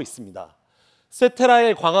노력하고 있습니다.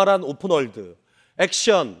 세테라의 광활한 오픈월드,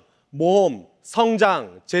 액션, 모험,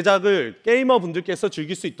 성장, 제작을 게이머분들께서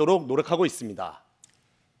즐길 수 있도록 노력하고 있습니다.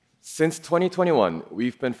 Since 2021,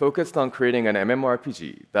 we've been focused on creating an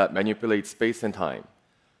MMORPG that manipulates space and time.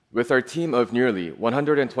 With our team of nearly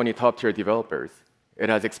 120 top-tier developers, it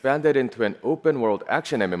has expanded into an open-world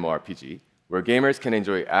action MMORPG where gamers can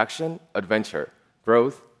enjoy action, adventure,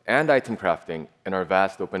 growth, and item crafting in our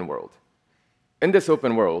vast open world. In this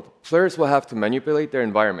open world, players will have to manipulate their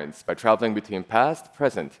environments by traveling between past,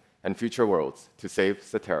 present, and future worlds to save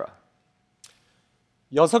Cetera.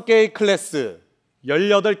 6개의 클래스,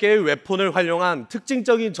 18개의 웨폰을 활용한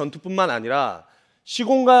특징적인 전투뿐만 아니라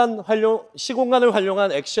시공간을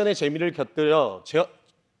활용한 액션의 재미를 곁들여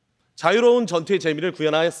자유로운 전투의 재미를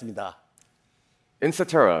구현하였습니다. In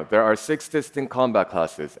Cetera, there are 6 distinct combat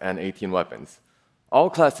classes and 18 weapons. All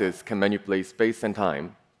classes can manipulate space and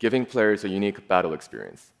time, giving players a unique battle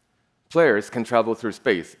experience. Players can travel through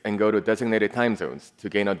space and go to designated time zones to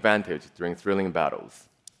gain advantage during thrilling battles.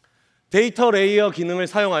 데이터 레이어 기능을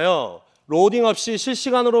사용하여 로딩 없이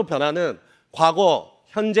실시간으로 변하는 과거,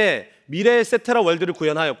 현재, 미래의 세테라 월드를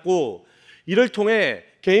구현하였고 이를 통해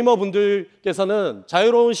게이머분들께서는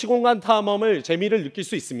자유로운 시공간 탐험을 재미를 느낄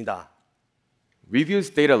수 있습니다. We've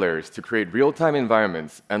used data layers to create real-time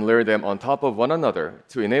environments and layer them on top of one another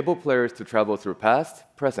to enable players to travel through past,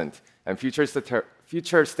 present, and future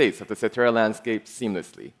states of the Cetera landscape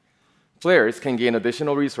seamlessly. Players can gain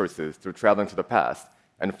additional resources through traveling to the past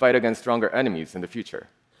and fight against stronger enemies in the future.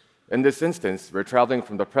 In this instance, we're traveling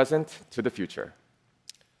from the present to the future.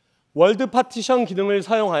 월드 파티션 기능을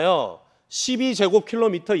사용하여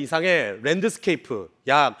 12제곱킬로미터 이상의 랜드스케이프,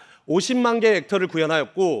 약 50만 개의 벡터를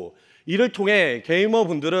구현하였고 이를 통해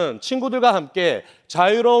게이머분들은 친구들과 함께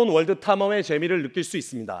자유로운 월드 탐험의 재미를 느낄 수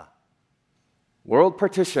있습니다. World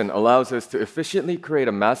Partition allows us to efficiently create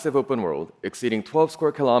a massive open world exceeding 12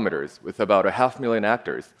 square kilometers with about 500,000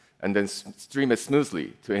 actors and then stream it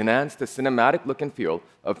smoothly to enhance the cinematic look and feel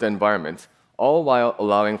of the environment, all while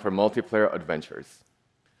allowing for multiplayer adventures.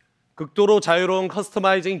 극도로 자유로운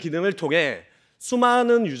커스터마이징 기능을 통해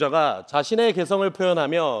수많은 유저가 자신의 개성을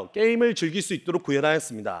표현하며 게임을 즐길 수 있도록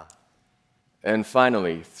구현하였습니다. And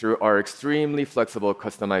finally, through our extremely flexible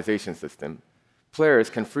customization system,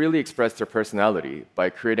 players can freely express their personality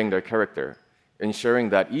by creating their character,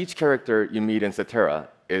 ensuring that each character you meet in Cetera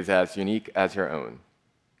is as unique as your own.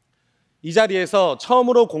 이 자리에서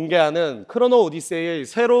처음으로 공개하는 크로노 오디세이의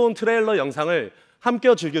새로운 트레일러 영상을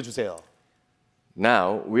함께 즐겨주세요.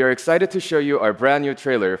 Now, we are excited to show you our brand new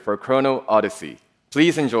trailer for Chrono Odyssey.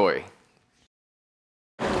 Please enjoy.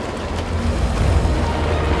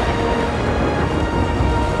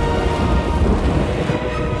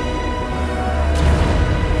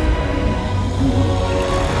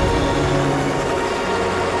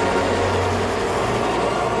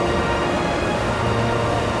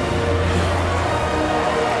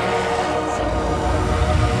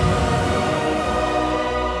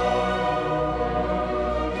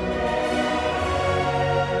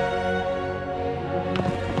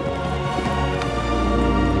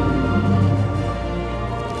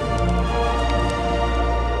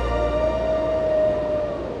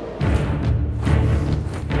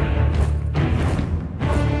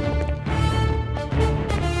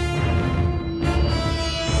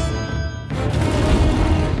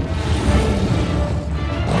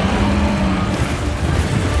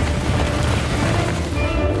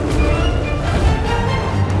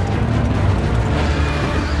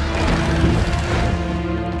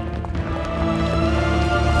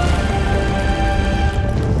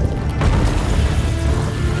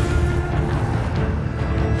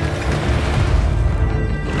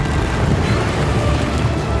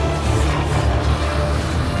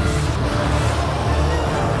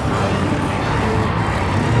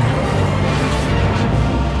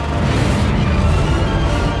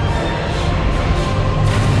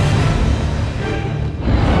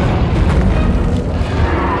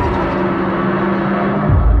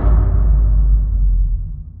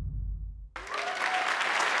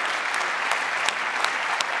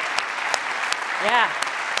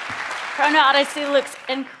 Chrono Odyssey looks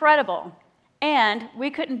incredible, and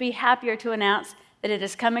we couldn't be happier to announce that it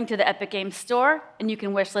is coming to the Epic Games Store, and you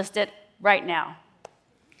can wishlist it right now.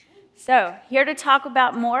 So, here to talk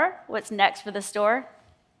about more what's next for the store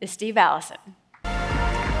is Steve Allison. What's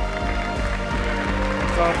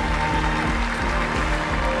up?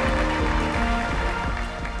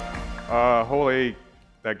 Holy,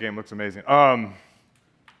 that game looks amazing. Hi,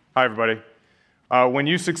 everybody. When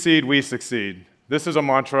you succeed, we succeed. This is a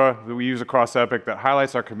mantra that we use across Epic that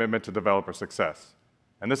highlights our commitment to developer success.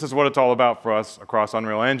 And this is what it's all about for us across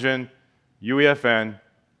Unreal Engine, UEFN,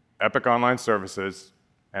 Epic Online Services,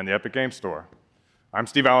 and the Epic Game Store. I'm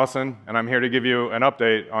Steve Allison, and I'm here to give you an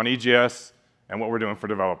update on EGS and what we're doing for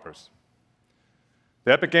developers.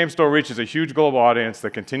 The Epic Game Store reaches a huge global audience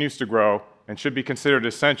that continues to grow and should be considered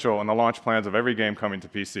essential in the launch plans of every game coming to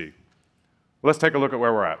PC. Let's take a look at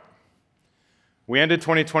where we're at. We ended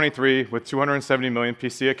 2023 with 270 million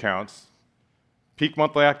PC accounts, peak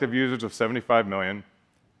monthly active users of 75 million,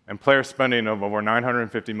 and player spending of over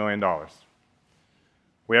 $950 million.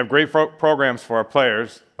 We have great programs for our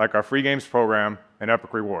players, like our free games program and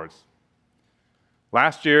Epic Rewards.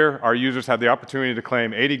 Last year, our users had the opportunity to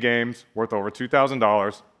claim 80 games worth over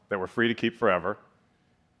 $2,000 that were free to keep forever.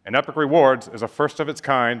 And Epic Rewards is a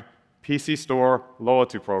first-of-its-kind PC Store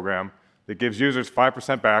loyalty program that gives users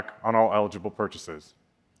 5% back on all eligible purchases.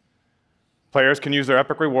 Players can use their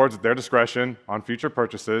Epic Rewards at their discretion on future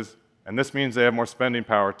purchases, and this means they have more spending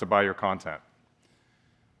power to buy your content.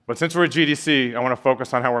 But since we're at GDC, I want to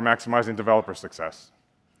focus on how we're maximizing developer success.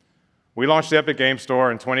 We launched the Epic Game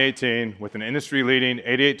Store in 2018 with an industry-leading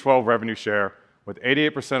 88/12 revenue share, with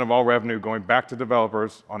 88% of all revenue going back to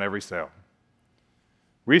developers on every sale.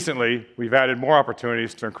 Recently, we've added more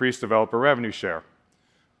opportunities to increase developer revenue share.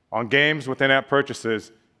 On games with in-app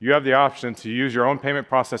purchases, you have the option to use your own payment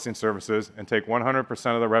processing services and take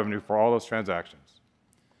 100% of the revenue for all those transactions.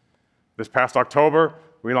 This past October,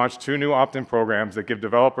 we launched 2 new opt-in programs that give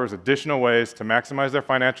developers additional ways to maximize their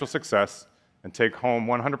financial success and take home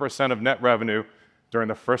 100% of net revenue during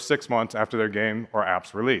the first 6 months after their game or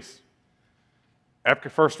app's release.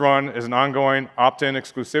 Epic First Run is an ongoing opt-in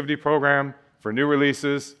exclusivity program for new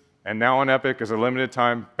releases, and now on Epic is a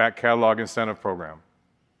limited-time back catalog incentive program.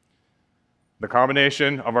 The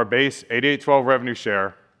combination of our base 88/12 revenue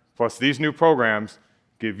share plus these new programs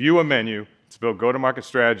give you a menu to build go-to-market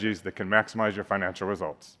strategies that can maximize your financial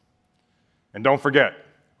results. And don't forget,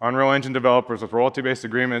 Unreal Engine developers with royalty-based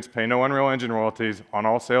agreements pay no Unreal Engine royalties on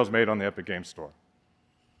all sales made on the Epic Game Store.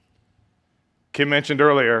 Kim mentioned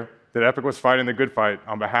earlier that Epic was fighting the good fight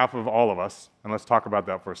on behalf of all of us, and let's talk about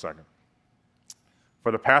that for a second.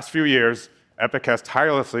 For the past few years, Epic has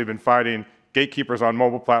tirelessly been fighting gatekeepers on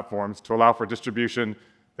mobile platforms to allow for distribution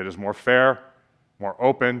that is more fair, more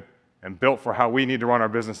open, and built for how we need to run our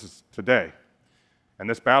businesses today. And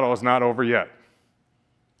this battle is not over yet.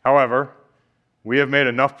 However, we have made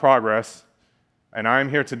enough progress, and I am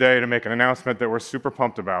here today to make an announcement that we're super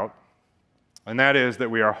pumped about, and that is that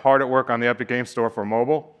we are hard at work on the Epic Game Store for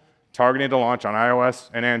mobile, targeting to launch on iOS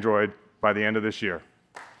and Android by the end of this year.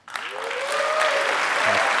 Thank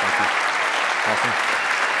you. Awesome.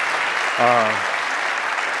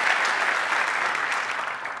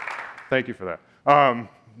 Thank you for that.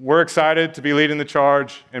 We're excited to be leading the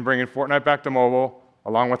charge in bringing Fortnite back to mobile,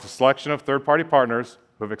 along with a selection of third-party partners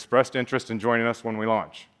who have expressed interest in joining us when we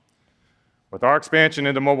launch. With our expansion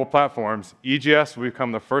into mobile platforms, EGS will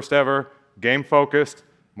become the first-ever game-focused,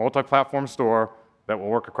 multi-platform store that will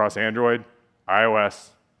work across Android,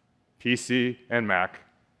 iOS, PC, and Mac,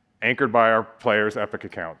 anchored by our players' Epic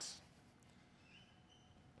accounts.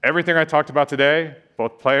 Everything I talked about today,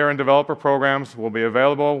 both player and developer programs, will be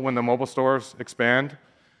available when the mobile stores expand,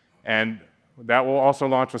 and that will also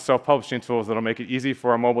launch with self-publishing tools that will make it easy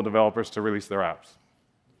for our mobile developers to release their apps.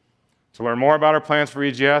 To learn more about our plans for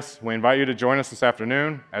EGS, we invite you to join us this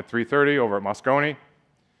afternoon at 3:30 over at Moscone.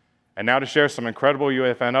 And now to share some incredible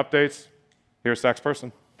UEFN updates, here's Zach's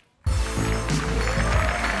person.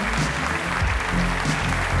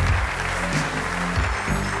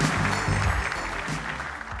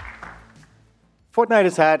 Fortnite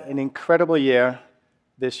has had an incredible year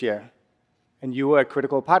this year, and you were a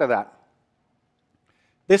critical part of that.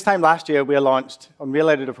 This time last year, we launched Unreal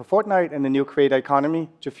Editor for Fortnite and the new creator economy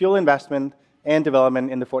to fuel investment and development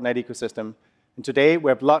in the Fortnite ecosystem. And today,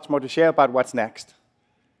 we have lots more to share about what's next.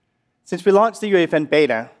 Since we launched the UEFN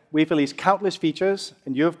beta, we've released countless features,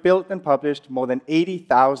 and you have built and published more than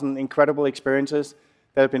 80,000 incredible experiences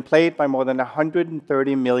that have been played by more than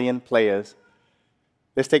 130 million players.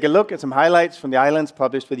 Let's take a look at some highlights from the islands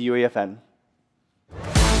published with UEFN.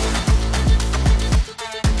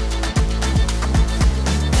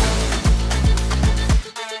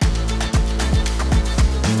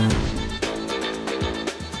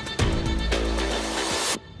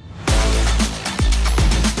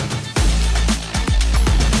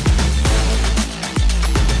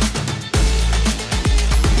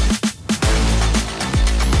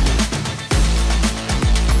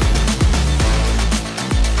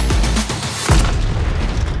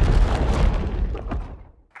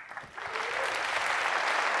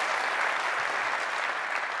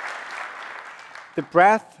 The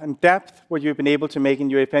breadth and depth what you've been able to make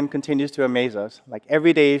in UEFN continues to amaze us. Like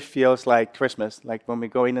every day feels like Christmas, like when we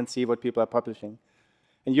go in and see what people are publishing.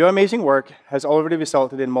 And your amazing work has already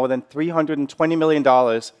resulted in more than $320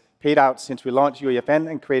 million paid out since we launched UEFN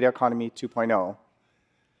and Creator Economy 2.0.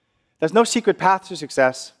 There's no secret path to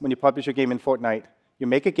success when you publish a game in Fortnite. You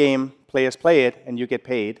make a game, players play it, and you get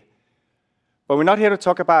paid. But we're not here to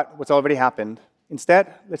talk about what's already happened.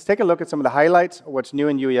 Instead, let's take a look at some of the highlights of what's new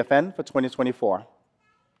in UEFN for 2024.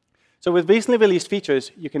 So with recently released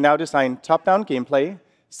features, you can now design top-down gameplay,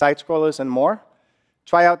 side-scrollers, and more.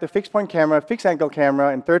 Try out the fixed-point camera, fixed-angle camera,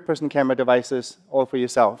 and third-person camera devices all for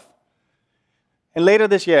yourself. And later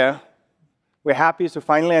this year, we're happy to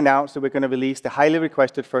finally announce that we're going to release the highly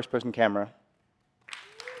requested first-person camera.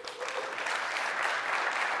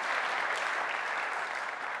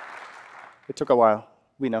 It took a while,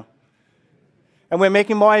 we know. And we're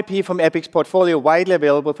making more IP from Epic's portfolio widely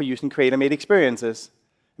available for use in creator-made experiences.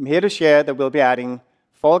 I'm here to share that we'll be adding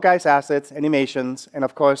Fall Guys assets, animations, and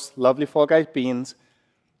of course, lovely Fall Guys beans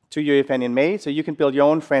to UEFN in May, so you can build your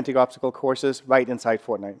own frantic obstacle courses right inside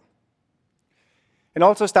Fortnite. And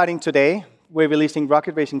also starting today, we're releasing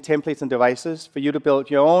rocket racing templates and devices for you to build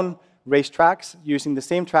your own race tracks using the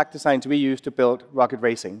same track designs we use to build rocket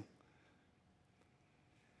racing.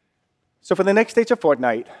 So for the next stage of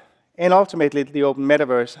Fortnite, and ultimately the open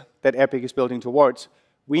metaverse that Epic is building towards,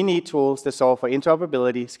 we need tools that solve for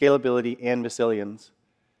interoperability, scalability, and resilience.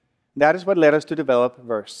 That is what led us to develop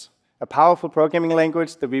Verse, a powerful programming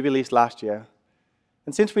language that we released last year.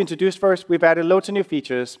 And since we introduced Verse, we've added loads of new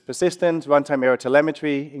features: persistence, runtime error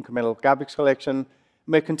telemetry, incremental garbage collection. And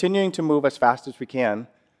we're continuing to move as fast as we can.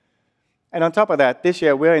 And on top of that, this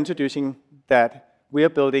year we're introducing that we are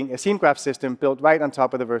building a scene graph system built right on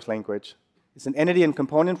top of the Verse language. It's an entity and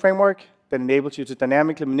component framework that enables you to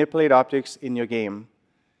dynamically manipulate objects in your game.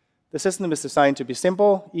 The system is designed to be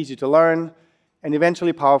simple, easy to learn, and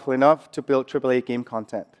eventually powerful enough to build AAA game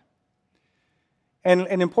content. And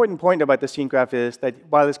an important point about the scene graph is that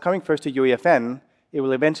while it's coming first to UEFN, it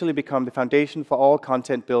will eventually become the foundation for all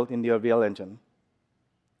content built in the Unreal Engine.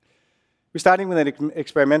 We're starting with an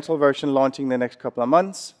experimental version launching in the next couple of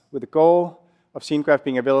months, with the goal of scene graph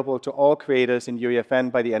being available to all creators in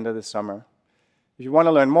UEFN by the end of this summer. If you want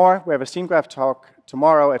to learn more, we have a scene graph talk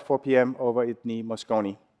tomorrow at 4 p.m. over at NI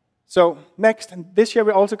Moscone. So next, this year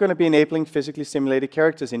we're also going to be enabling physically simulated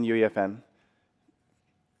characters in UEFN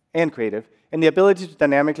and Creative, and the ability to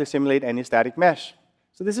dynamically simulate any static mesh.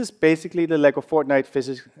 So this is basically the Lego Fortnite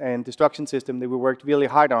physics and destruction system that we worked really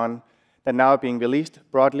hard on, that now are being released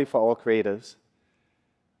broadly for all creators.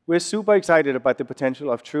 We're super excited about the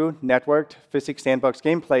potential of true networked physics sandbox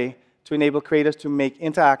gameplay to enable creators to make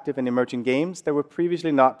interactive and emerging games that were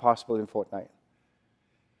previously not possible in Fortnite.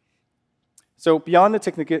 So beyond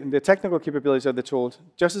the technical capabilities of the tools,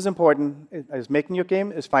 just as important as making your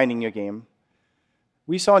game is finding your game.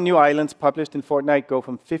 We saw new islands published in Fortnite go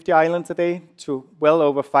from 50 islands a day to well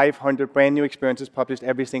over 500 brand new experiences published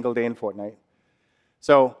every single day in Fortnite.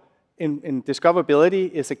 So in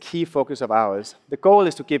discoverability is a key focus of ours. The goal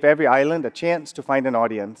is to give every island a chance to find an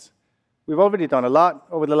audience. We've already done a lot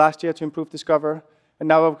over the last year to improve Discover, and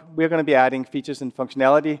now we're going to be adding features and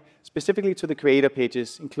functionality specifically to the creator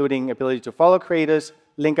pages, including ability to follow creators,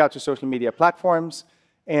 link out to social media platforms,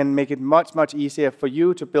 and make it much, much easier for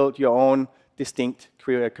you to build your own distinct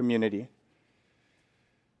creator community.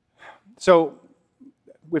 So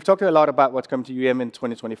we've talked a lot about what's coming to UM in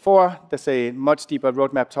 2024. There's a much deeper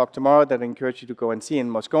roadmap talk tomorrow that I encourage you to go and see in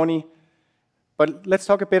Moscone. But let's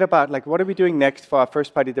talk a bit about what are we doing next for our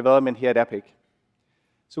first-party development here at Epic.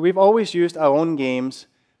 So we've always used our own games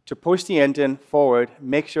to push the engine forward,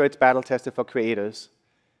 make sure it's battle-tested for creators.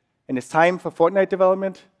 And it's time for Fortnite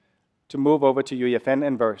development to move over to UEFN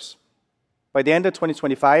and Verse. By the end of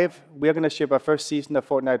 2025, we're going to ship our first season of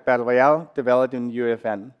Fortnite Battle Royale developed in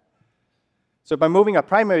UEFN. So by moving our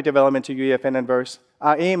primary development to UEFN and Verse,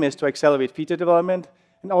 our aim is to accelerate feature development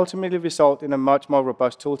and ultimately result in a much more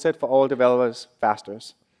robust toolset for all developers faster.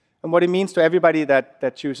 And what it means to everybody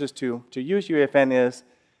that chooses to use UEFN is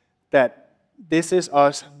that this is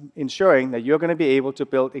us ensuring that you're going to be able to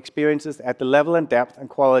build experiences at the level and depth and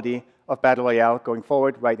quality of Battle Royale going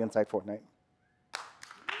forward right inside Fortnite.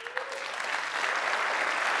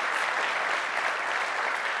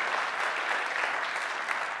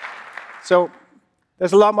 So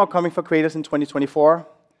there's a lot more coming for creators in 2024.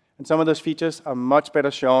 And some of those features are much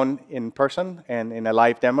better shown in person and in a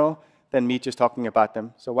live demo than me just talking about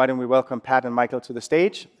them. So why don't we welcome Pat and Michael to the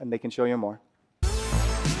stage, and they can show you more.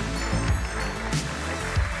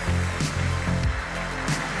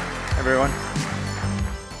 Everyone.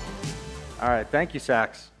 All right, thank you,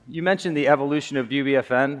 Sax. You mentioned the evolution of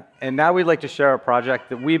UEFN, and now we'd like to share a project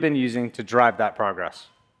that we've been using to drive that progress.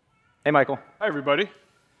 Hey, Michael. Hi, everybody.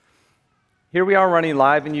 Here we are running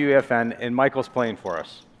live in UEFN, and Michael's playing for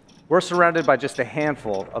us. We're surrounded by just a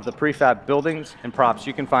handful of the prefab buildings and props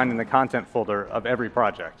you can find in the content folder of every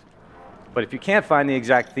project. But if you can't find the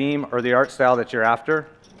exact theme or the art style that you're after,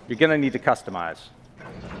 you're going to need to customize.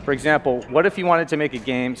 For example, what if you wanted to make a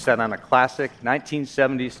game set on a classic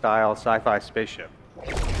 1970s style sci-fi spaceship?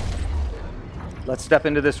 Let's step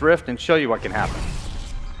into this rift and show you what can happen.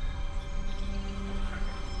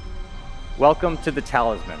 Welcome to the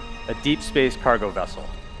Talisman, a deep space cargo vessel.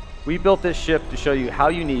 We built this ship to show you how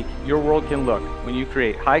unique your world can look when you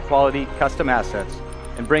create high-quality custom assets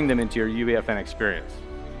and bring them into your UEFN experience.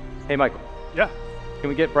 Hey, Michael. Yeah? Can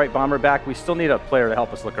we get Bright Bomber back? We still need a player to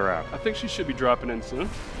help us look around. I think she should be dropping in soon.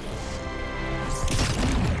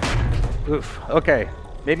 Oof, okay.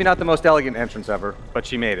 Maybe not the most elegant entrance ever, but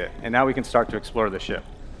she made it, and now we can start to explore the ship.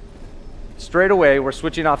 Straight away, we're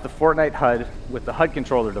switching off the Fortnite HUD with the HUD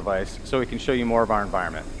controller device so we can show you more of our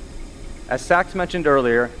environment. As Sax mentioned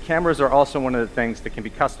earlier, cameras are also one of the things that can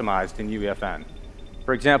be customized in UEFN.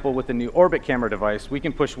 For example, with the new Orbit camera device, we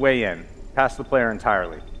can push way in, past the player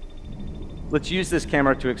entirely. Let's use this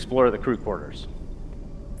camera to explore the crew quarters.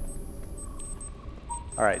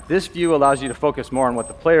 All right, this view allows you to focus more on what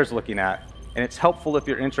the player's looking at, and it's helpful if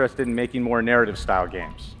you're interested in making more narrative-style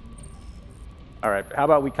games. All right, how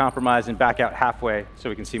about we compromise and back out halfway so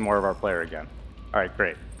we can see more of our player again? All right,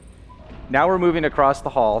 great. Now we're moving across the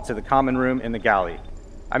hall to the common room and the galley.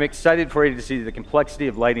 I'm excited for you to see the complexity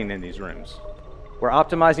of lighting in these rooms. We're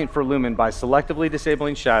optimizing for lumen by selectively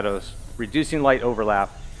disabling shadows, reducing light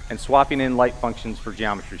overlap, and swapping in light functions for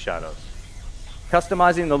geometry shadows.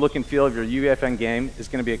 Customizing the look and feel of your UEFN game is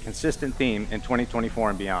going to be a consistent theme in 2024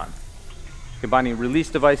 and beyond. Combining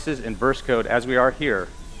release devices and verse code as we are here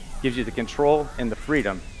gives you the control and the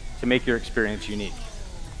freedom to make your experience unique.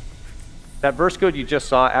 That verse code you just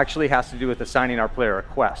saw actually has to do with assigning our player a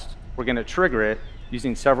quest. We're going to trigger it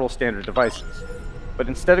using several standard devices. But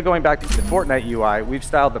instead of going back to the Fortnite UI, we've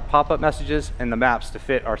styled the pop-up messages and the maps to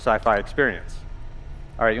fit our sci-fi experience.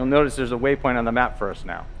 All right, you'll notice there's a waypoint on the map for us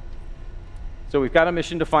now. So we've got a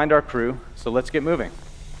mission to find our crew, so let's get moving.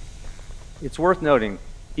 It's worth noting,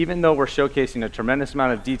 even though we're showcasing a tremendous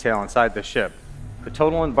amount of detail inside the ship, the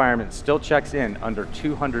total environment still checks in under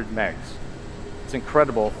 200 megs. It's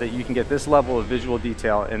incredible that you can get this level of visual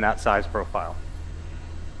detail in that size profile.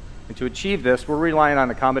 And to achieve this, we're relying on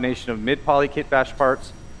a combination of mid-poly kit bash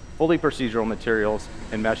parts, fully procedural materials,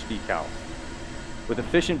 and mesh decals. With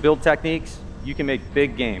efficient build techniques, you can make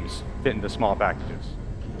big games fit into small packages.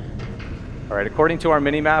 All right, according to our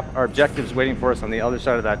mini-map, our objective's waiting for us on the other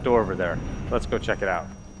side of that door over there. Let's go check it out.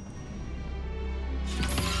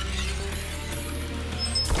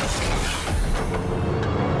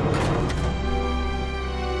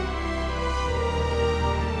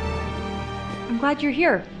 I'm glad you're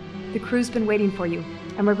here. The crew's been waiting for you,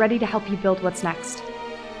 and we're ready to help you build what's next.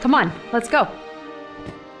 Come on, let's go.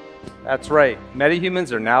 That's right.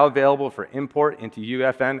 MetaHumans are now available for import into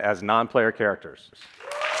UEFN as non-player characters.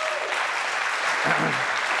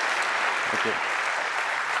 Thank you.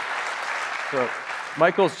 So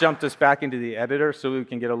Michael's jumped us back into the editor so we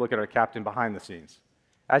can get a look at our captain behind the scenes.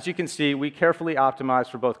 As you can see, we carefully optimized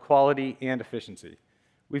for both quality and efficiency.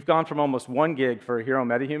 We've gone from almost 1 gig for a hero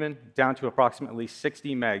MetaHuman down to approximately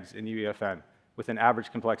 60 megs in UEFN with an average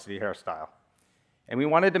complexity hairstyle. And we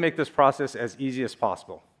wanted to make this process as easy as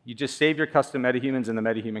possible. You just save your custom MetaHumans in the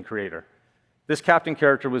MetaHuman creator. This captain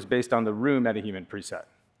character was based on the Rue MetaHuman preset.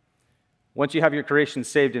 Once you have your creations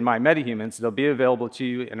saved in My MetaHumans, they'll be available to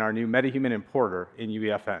you in our new MetaHuman importer in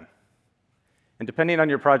UEFN. And depending on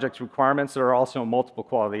your project's requirements, there are also multiple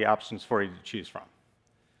quality options for you to choose from.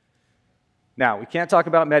 Now, we can't talk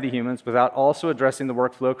about MetaHumans without also addressing the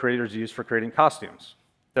workflow creators use for creating costumes.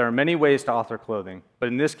 There are many ways to author clothing, but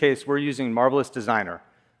in this case, we're using Marvelous Designer,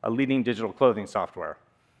 a leading digital clothing software.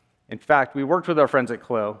 In fact, we worked with our friends at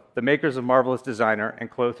Clo, the makers of Marvelous Designer and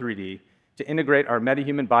Clo 3D, to integrate our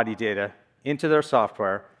MetaHuman body data into their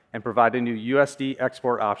software and provide a new USD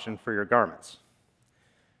export option for your garments.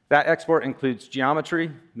 That export includes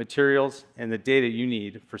geometry, materials, and the data you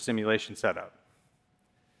need for simulation setup.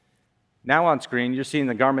 Now on screen, you're seeing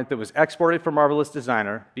the garment that was exported from Marvelous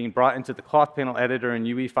Designer being brought into the cloth panel editor in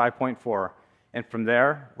UE 5.4, and from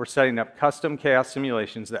there, we're setting up custom chaos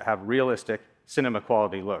simulations that have realistic cinema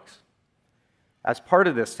quality looks. As part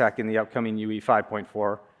of this tech in the upcoming UE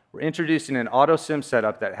 5.4, we're introducing an auto sim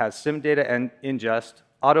setup that has sim data ingest,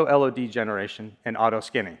 auto LOD generation, and auto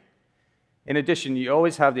skinning. In addition, you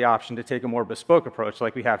always have the option to take a more bespoke approach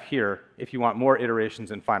like we have here if you want more iterations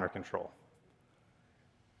and finer control.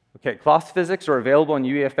 Okay, cloth physics are available in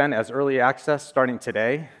UEFN as early access starting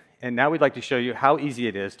today, and now we'd like to show you how easy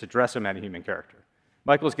it is to dress a MetaHuman character.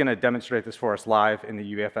 Michael's going to demonstrate this for us live in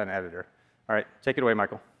the UEFN editor. All right, take it away,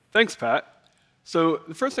 Michael. Thanks, Pat. So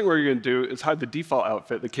the first thing we're going to do is hide the default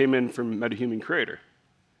outfit that came in from MetaHuman Creator.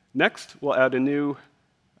 Next, we'll add a new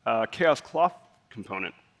Chaos Cloth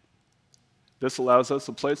component. This allows us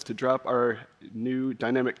a place to drop our new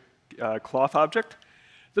dynamic cloth object.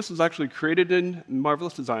 This was actually created in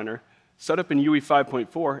Marvelous Designer, set up in UE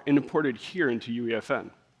 5.4, and imported here into UEFN.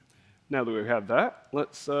 Now that we have that,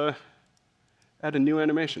 let's add a new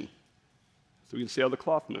animation so we can see how the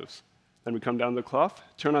cloth moves. Then we come down to the cloth,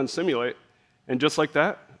 turn on Simulate, and just like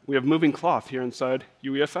that, we have moving cloth here inside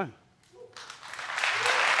UEFN.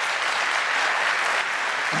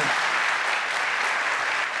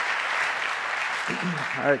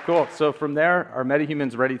 All right, cool. So from there, our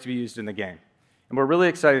MetaHuman's ready to be used in the game. And we're really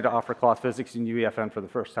excited to offer cloth physics in UEFN for the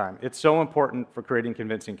first time. It's so important for creating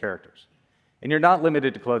convincing characters. And you're not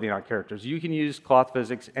limited to clothing on characters. You can use cloth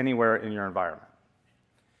physics anywhere in your environment.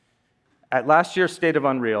 At last year's State of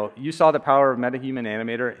Unreal, you saw the power of MetaHuman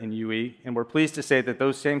Animator in UE, and we're pleased to say that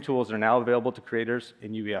those same tools are now available to creators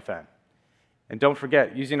in UEFN. And don't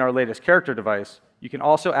forget, using our latest character device, you can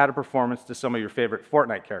also add a performance to some of your favorite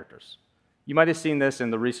Fortnite characters. You might have seen this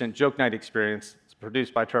in the recent Joke Night experience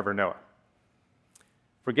produced by Trevor Noah.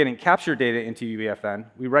 For getting capture data into UEFN,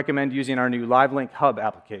 we recommend using our new LiveLink Hub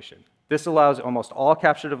application. This allows almost all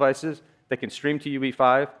capture devices that can stream to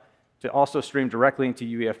UE5 to also stream directly into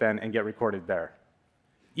UEFN and get recorded there.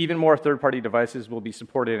 Even more third-party devices will be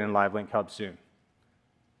supported in LiveLink Hub soon.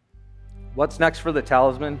 What's next for the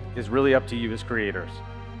Talisman is really up to you as creators.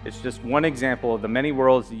 It's just one example of the many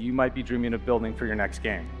worlds that you might be dreaming of building for your next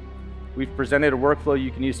game. We've presented a workflow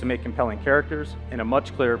you can use to make compelling characters and a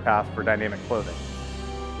much clearer path for dynamic clothing.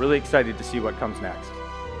 Really excited to see what comes next.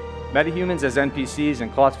 MetaHumans as NPCs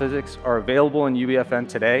and cloth physics are available in UEFN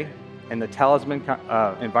today, and the Talisman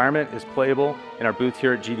environment is playable in our booth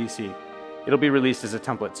here at GDC. It'll be released as a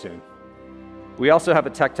template soon. We also have a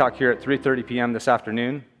tech talk here at 3:30 p.m. this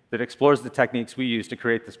afternoon that explores the techniques we use to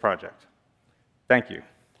create this project. Thank you.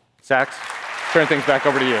 Sax, turn things back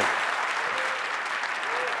over to you.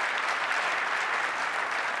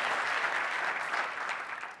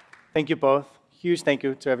 Thank you both. Huge thank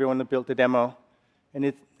you to everyone that built the demo.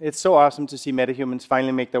 And it's so awesome to see MetaHumans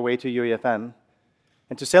finally make their way to UEFN.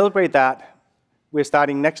 And to celebrate that, we're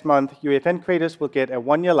starting next month. UEFN creators will get a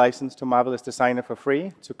one-year license to Marvelous Designer for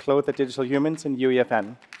free to clothe the digital humans in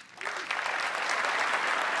UEFN.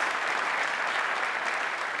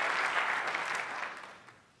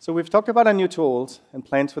 So we've talked about our new tools and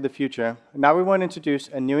plans for the future. And now we want to introduce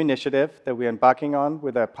a new initiative that we're embarking on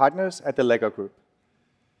with our partners at the LEGO Group.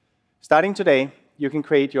 Starting today, you can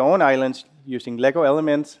create your own islands using LEGO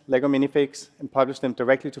elements, LEGO minifigs, and publish them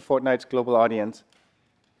directly to Fortnite's global audience.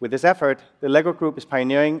 With this effort, the LEGO Group is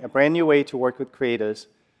pioneering a brand new way to work with creators.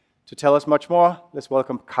 To tell us much more, let's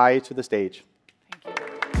welcome Kai to the stage.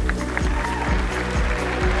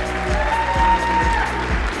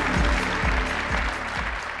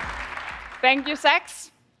 Thank you, Sax.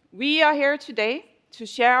 We are here today to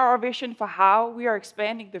share our vision for how we are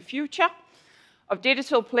expanding the future of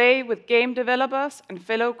digital play with game developers and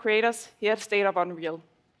fellow creators here at State of Unreal.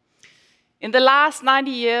 In the last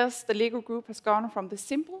 90 years, the LEGO Group has gone from the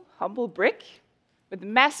simple, humble brick with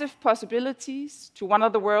massive possibilities to one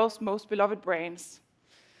of the world's most beloved brands.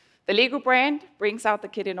 The LEGO brand brings out the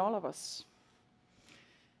kid in all of us.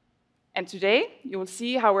 And today, you will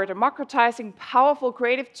see how we're democratizing powerful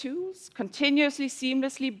creative tools, continuously,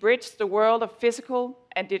 seamlessly bridge the world of physical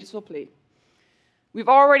and digital play. We've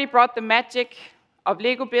already brought the magic of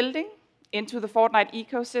LEGO building into the Fortnite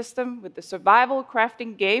ecosystem with the survival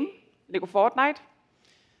crafting game, LEGO Fortnite.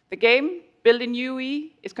 The game, built in UE,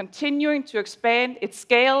 is continuing to expand its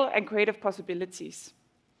scale and creative possibilities.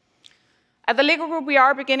 At the LEGO Group, we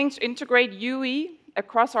are beginning to integrate UE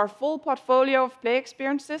across our full portfolio of play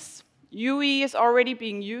experiences. UE is already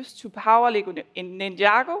being used to power LEGO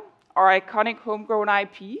Ninjago, our iconic homegrown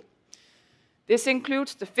IP. This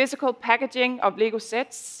includes the physical packaging of LEGO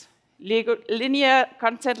sets, LEGO linear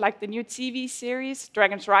content like the new TV series,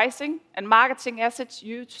 Dragons Rising, and marketing assets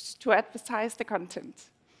used to advertise the content.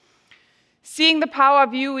 Seeing the power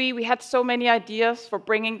of UE, we had so many ideas for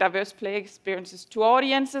bringing diverse play experiences to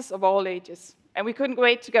audiences of all ages, and we couldn't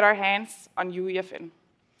wait to get our hands on UEFN.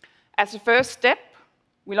 As a first step,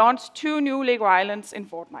 we launched 2 new LEGO Islands in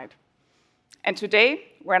Fortnite. And today,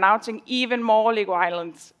 we're announcing even more LEGO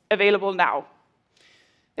Islands available now.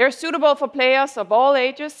 They're suitable for players of all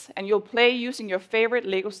ages, and you'll play using your favorite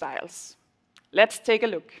LEGO styles. Let's take a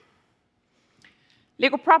look.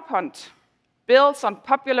 LEGO Prop Hunt builds on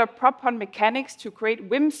popular prop hunt mechanics to create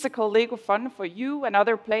whimsical LEGO fun for you and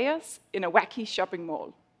other players in a wacky shopping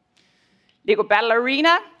mall. LEGO Battle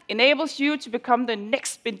Arena enables you to become the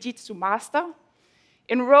next Benjitsu master,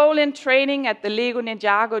 enroll in training at the LEGO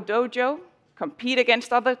Ninjago Dojo, compete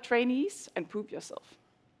against other trainees, and prove yourself.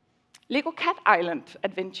 LEGO Cat Island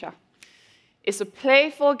Adventure is a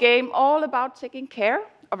playful game all about taking care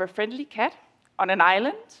of a friendly cat on an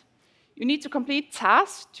island. You need to complete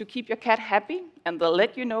tasks to keep your cat happy, and they'll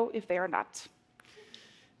let you know if they are not.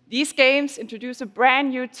 These games introduce a brand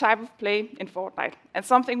new type of play in Fortnite, and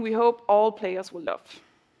something we hope all players will love.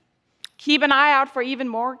 Keep an eye out for even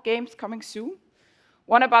more games coming soon.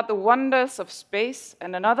 One about the wonders of space,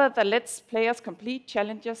 and another that lets players complete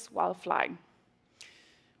challenges while flying.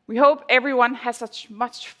 We hope everyone has such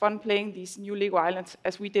much fun playing these new LEGO Islands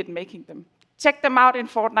as we did making them. Check them out in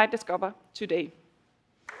Fortnite Discover today.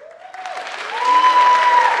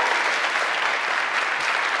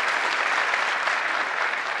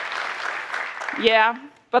 Yeah,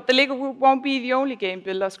 but the LEGO Group won't be the only game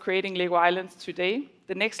builders creating LEGO Islands today.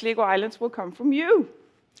 The next LEGO Islands will come from you.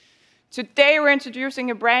 Today we're introducing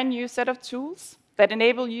a brand new set of tools that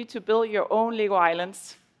enable you to build your own LEGO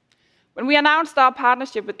Islands. When we announced our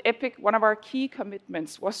partnership with Epic, one of our key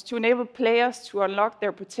commitments was to enable players to unlock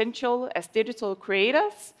their potential as digital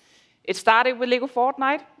creators. It started with LEGO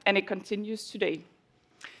Fortnite, and it continues today.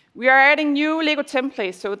 We are adding new LEGO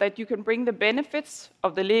templates so that you can bring the benefits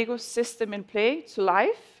of the LEGO system in play to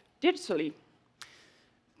life digitally.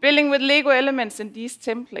 Building with LEGO elements in these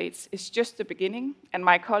templates is just the beginning, and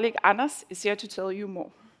my colleague Anders is here to tell you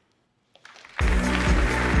more.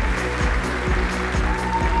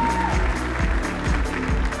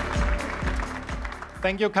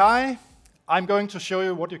 Thank you, Kai. I'm going to show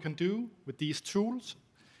you what you can do with these tools,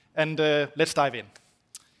 and let's dive in.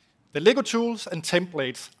 The LEGO tools and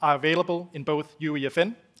templates are available in both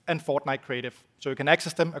UEFN and Fortnite Creative, so you can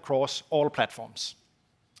access them across all platforms.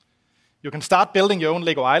 You can start building your own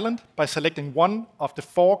LEGO island by selecting one of the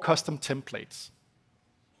 4 custom templates.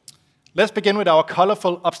 Let's begin with our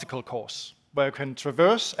colorful obstacle course, where you can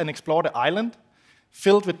traverse and explore the island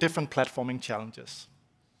filled with different platforming challenges.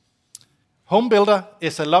 Home Builder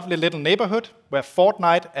is a lovely little neighborhood where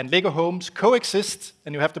Fortnite and LEGO homes coexist,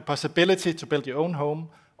 and you have the possibility to build your own home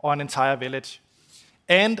or an entire village,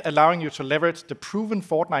 and allowing you to leverage the proven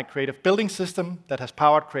Fortnite creative building system that has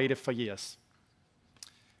powered creative for years.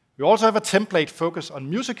 We also have a template focused on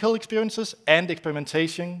musical experiences and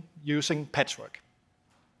experimentation using patchwork.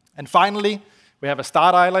 And finally, we have a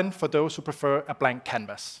start island for those who prefer a blank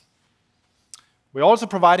canvas. We're also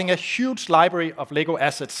providing a huge library of LEGO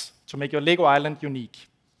assets to make your LEGO island unique.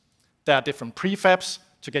 There are different prefabs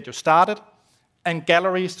to get you started, and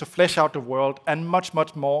galleries to flesh out the world, and much,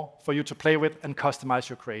 much more for you to play with and customize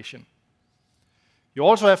your creation. You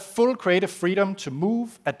also have full creative freedom to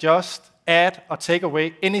move, adjust, add, or take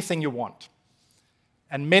away anything you want.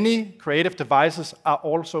 And many creative devices are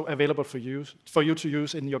also available for you to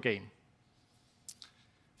use in your game.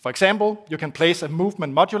 For example, you can place a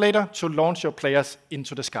movement modulator to launch your players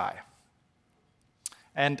into the sky.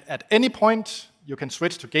 And at any point, you can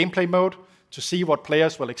switch to gameplay mode to see what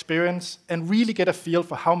players will experience and really get a feel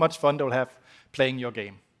for how much fun they'll have playing your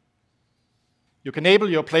game. You can enable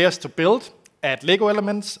your players to build, add LEGO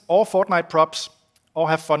elements or Fortnite props, or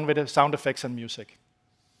have fun with the sound effects and music.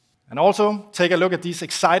 And also, take a look at these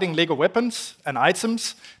exciting LEGO weapons and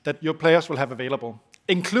items that your players will have available,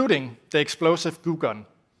 including the explosive goo gun.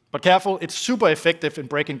 But careful, it's super effective in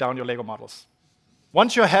breaking down your LEGO models.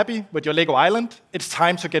 Once you're happy with your LEGO island, it's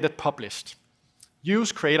time to get it published.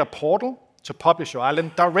 Use Creator Portal to publish your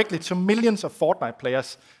island directly to millions of Fortnite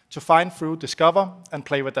players to find through, discover, and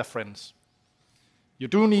play with their friends. You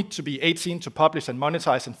do need to be 18 to publish and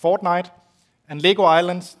monetize in Fortnite, and LEGO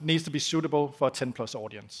Islands needs to be suitable for a 10+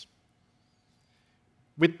 audience.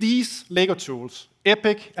 With these LEGO tools,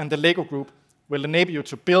 Epic and the LEGO Group will enable you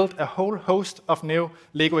to build a whole host of new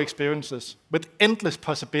LEGO experiences with endless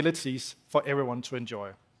possibilities for everyone to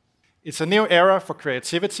enjoy. It's a new era for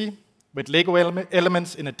creativity, with LEGO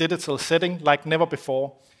elements in a digital setting like never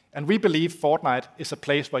before, and we believe Fortnite is a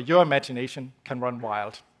place where your imagination can run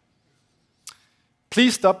wild.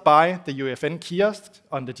 Please stop by the UEFN kiosk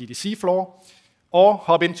on the GDC floor, or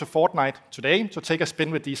hop into Fortnite today to take a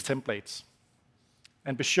spin with these templates.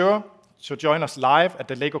 And be sure to join us live at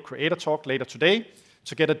the LEGO Creator Talk later today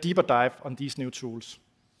to get a deeper dive on these new tools.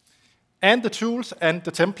 And the tools and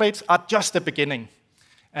the templates are just the beginning.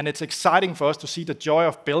 And it's exciting for us to see the joy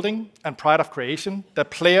of building and pride of creation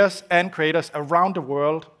that players and creators around the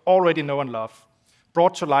world already know and love,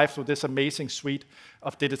 brought to life through this amazing suite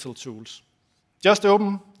of digital tools. Just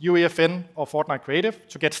open UEFN or Fortnite Creative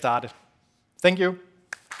to get started. Thank you.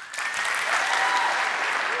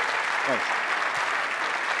 Thanks.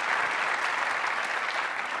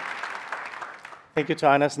 Thank you to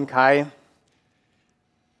Anders and Kai.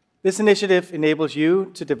 This initiative enables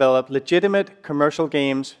you to develop legitimate commercial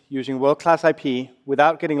games using world-class IP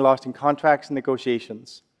without getting lost in contracts and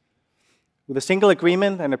negotiations. With a single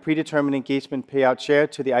agreement and a predetermined engagement payout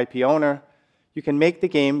shared to the IP owner, you can make the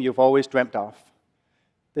game you've always dreamt of.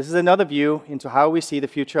 This is another view into how we see the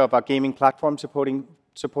future of our gaming platform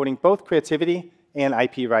supporting both creativity and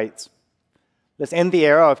IP rights. Let's end the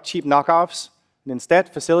era of cheap knockoffs and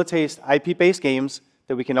instead facilitate IP-based games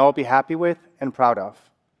that we can all be happy with and proud of.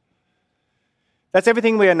 That's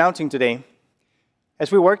everything we're announcing today.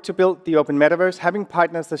 As we work to build the open metaverse, having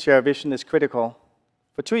partners that share a vision is critical.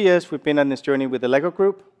 For 2 years, we've been on this journey with the LEGO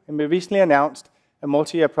Group, and we recently announced a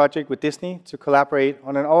multi-year project with Disney to collaborate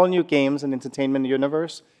on an all-new games and entertainment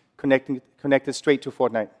universe connected straight to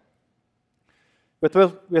Fortnite.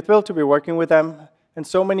 We're thrilled to be working with them and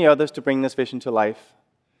so many others to bring this vision to life.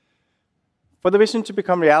 For the vision to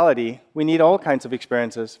become reality, we need all kinds of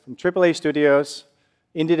experiences, from AAA studios,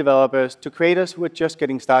 indie developers, to creators who are just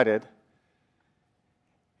getting started.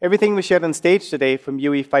 Everything we shared on stage today, from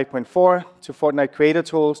UE 5.4 to Fortnite creator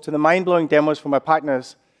tools to the mind-blowing demos from our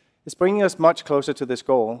partners, is bringing us much closer to this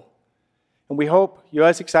goal. And we hope you're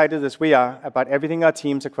as excited as we are about everything our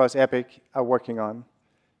teams across Epic are working on.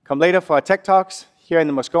 Come later for our tech talks here in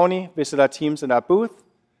the Moscone, visit our teams in our booth.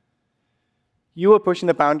 You are pushing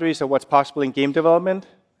the boundaries of what's possible in game development,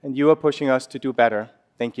 and you are pushing us to do better.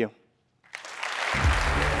 Thank you.